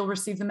too, you'll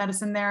receive the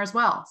medicine there as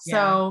well.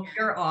 So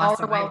you're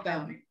awesome.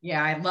 Welcome.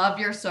 I love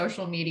your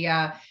social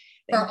media.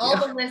 For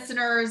all the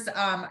listeners,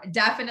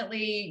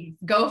 definitely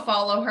go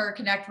follow her,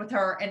 connect with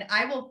her. And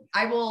I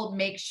will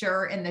make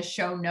sure in the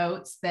show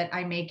notes that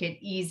I make it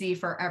easy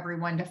for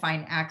everyone to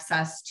find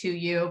access to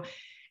you.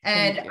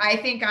 And I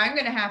think I'm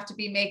going to have to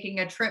be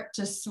making a trip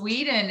to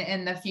Sweden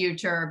in the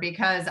future,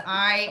 because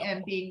I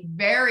am being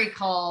very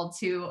called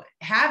to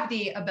have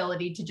the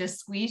ability to just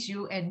squeeze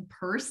you in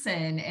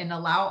person and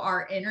allow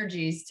our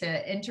energies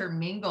to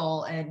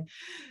intermingle. And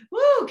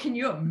woo, can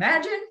you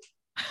imagine?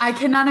 I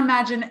cannot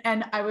imagine.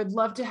 And I would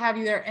love to have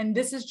you there. And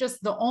this is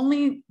just the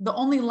only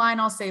line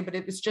I'll say, but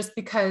it was just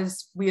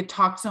because we had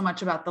talked so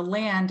much about the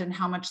land and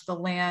how much the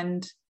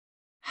land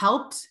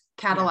helped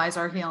catalyze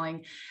our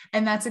healing.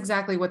 And that's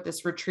exactly what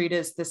this retreat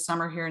is this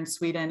summer here in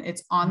Sweden.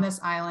 It's on this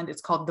island.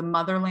 It's called the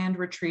Motherland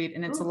Retreat,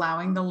 and it's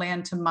allowing the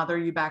land to mother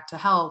you back to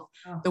health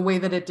the way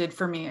that it did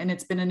for me. And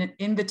it's been an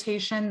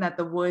invitation that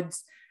the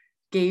woods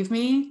gave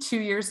me 2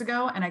 years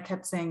ago. And I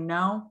kept saying,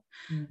 no,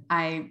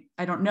 I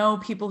don't know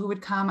people who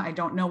would come. I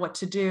don't know what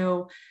to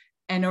do.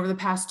 And over the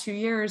past 2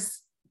 years,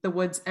 the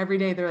woods every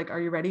day, they're like,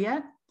 are you ready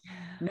yet?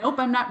 Nope,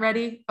 I'm not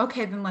ready.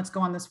 Okay, then let's go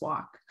on this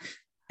walk.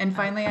 And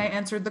finally I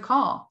answered the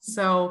call.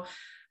 So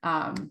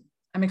I'm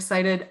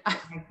excited. I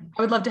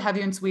would love to have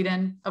you in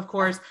Sweden, of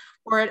course,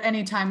 or at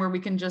any time where we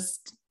can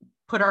just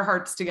put our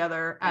hearts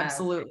together.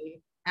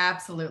 Absolutely.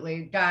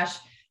 Absolutely. Gosh,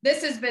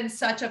 this has been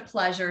such a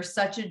pleasure,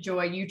 such a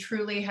joy. You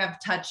truly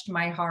have touched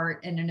my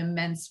heart in an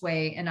immense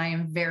way. And I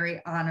am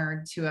very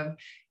honored to have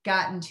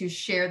gotten to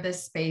share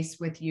this space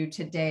with you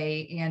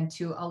today and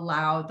to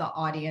allow the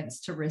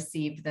audience to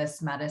receive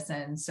this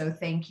medicine. So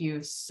thank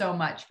you so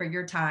much for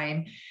your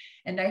time.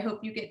 And I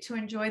hope you get to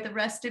enjoy the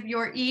rest of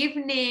your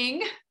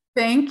evening.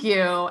 Thank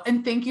you.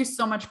 And thank you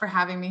so much for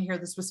having me here.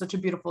 This was such a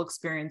beautiful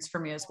experience for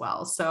me as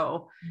well.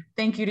 So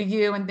thank you to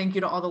you, and thank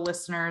you to all the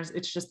listeners.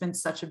 It's just been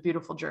such a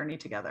beautiful journey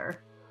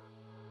together.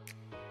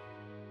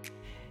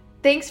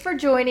 Thanks for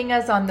joining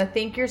us on the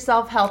Think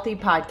Yourself Healthy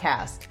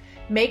podcast.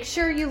 Make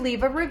sure you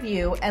leave a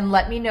review and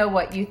let me know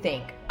what you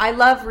think. I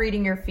love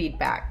reading your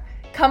feedback.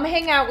 Come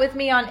hang out with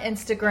me on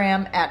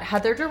Instagram at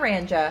Heather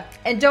Duranja,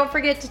 and don't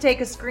forget to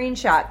take a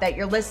screenshot that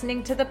you're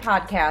listening to the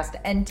podcast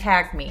and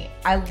tag me.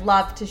 I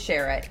love to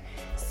share it.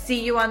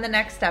 See you on the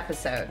next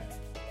episode.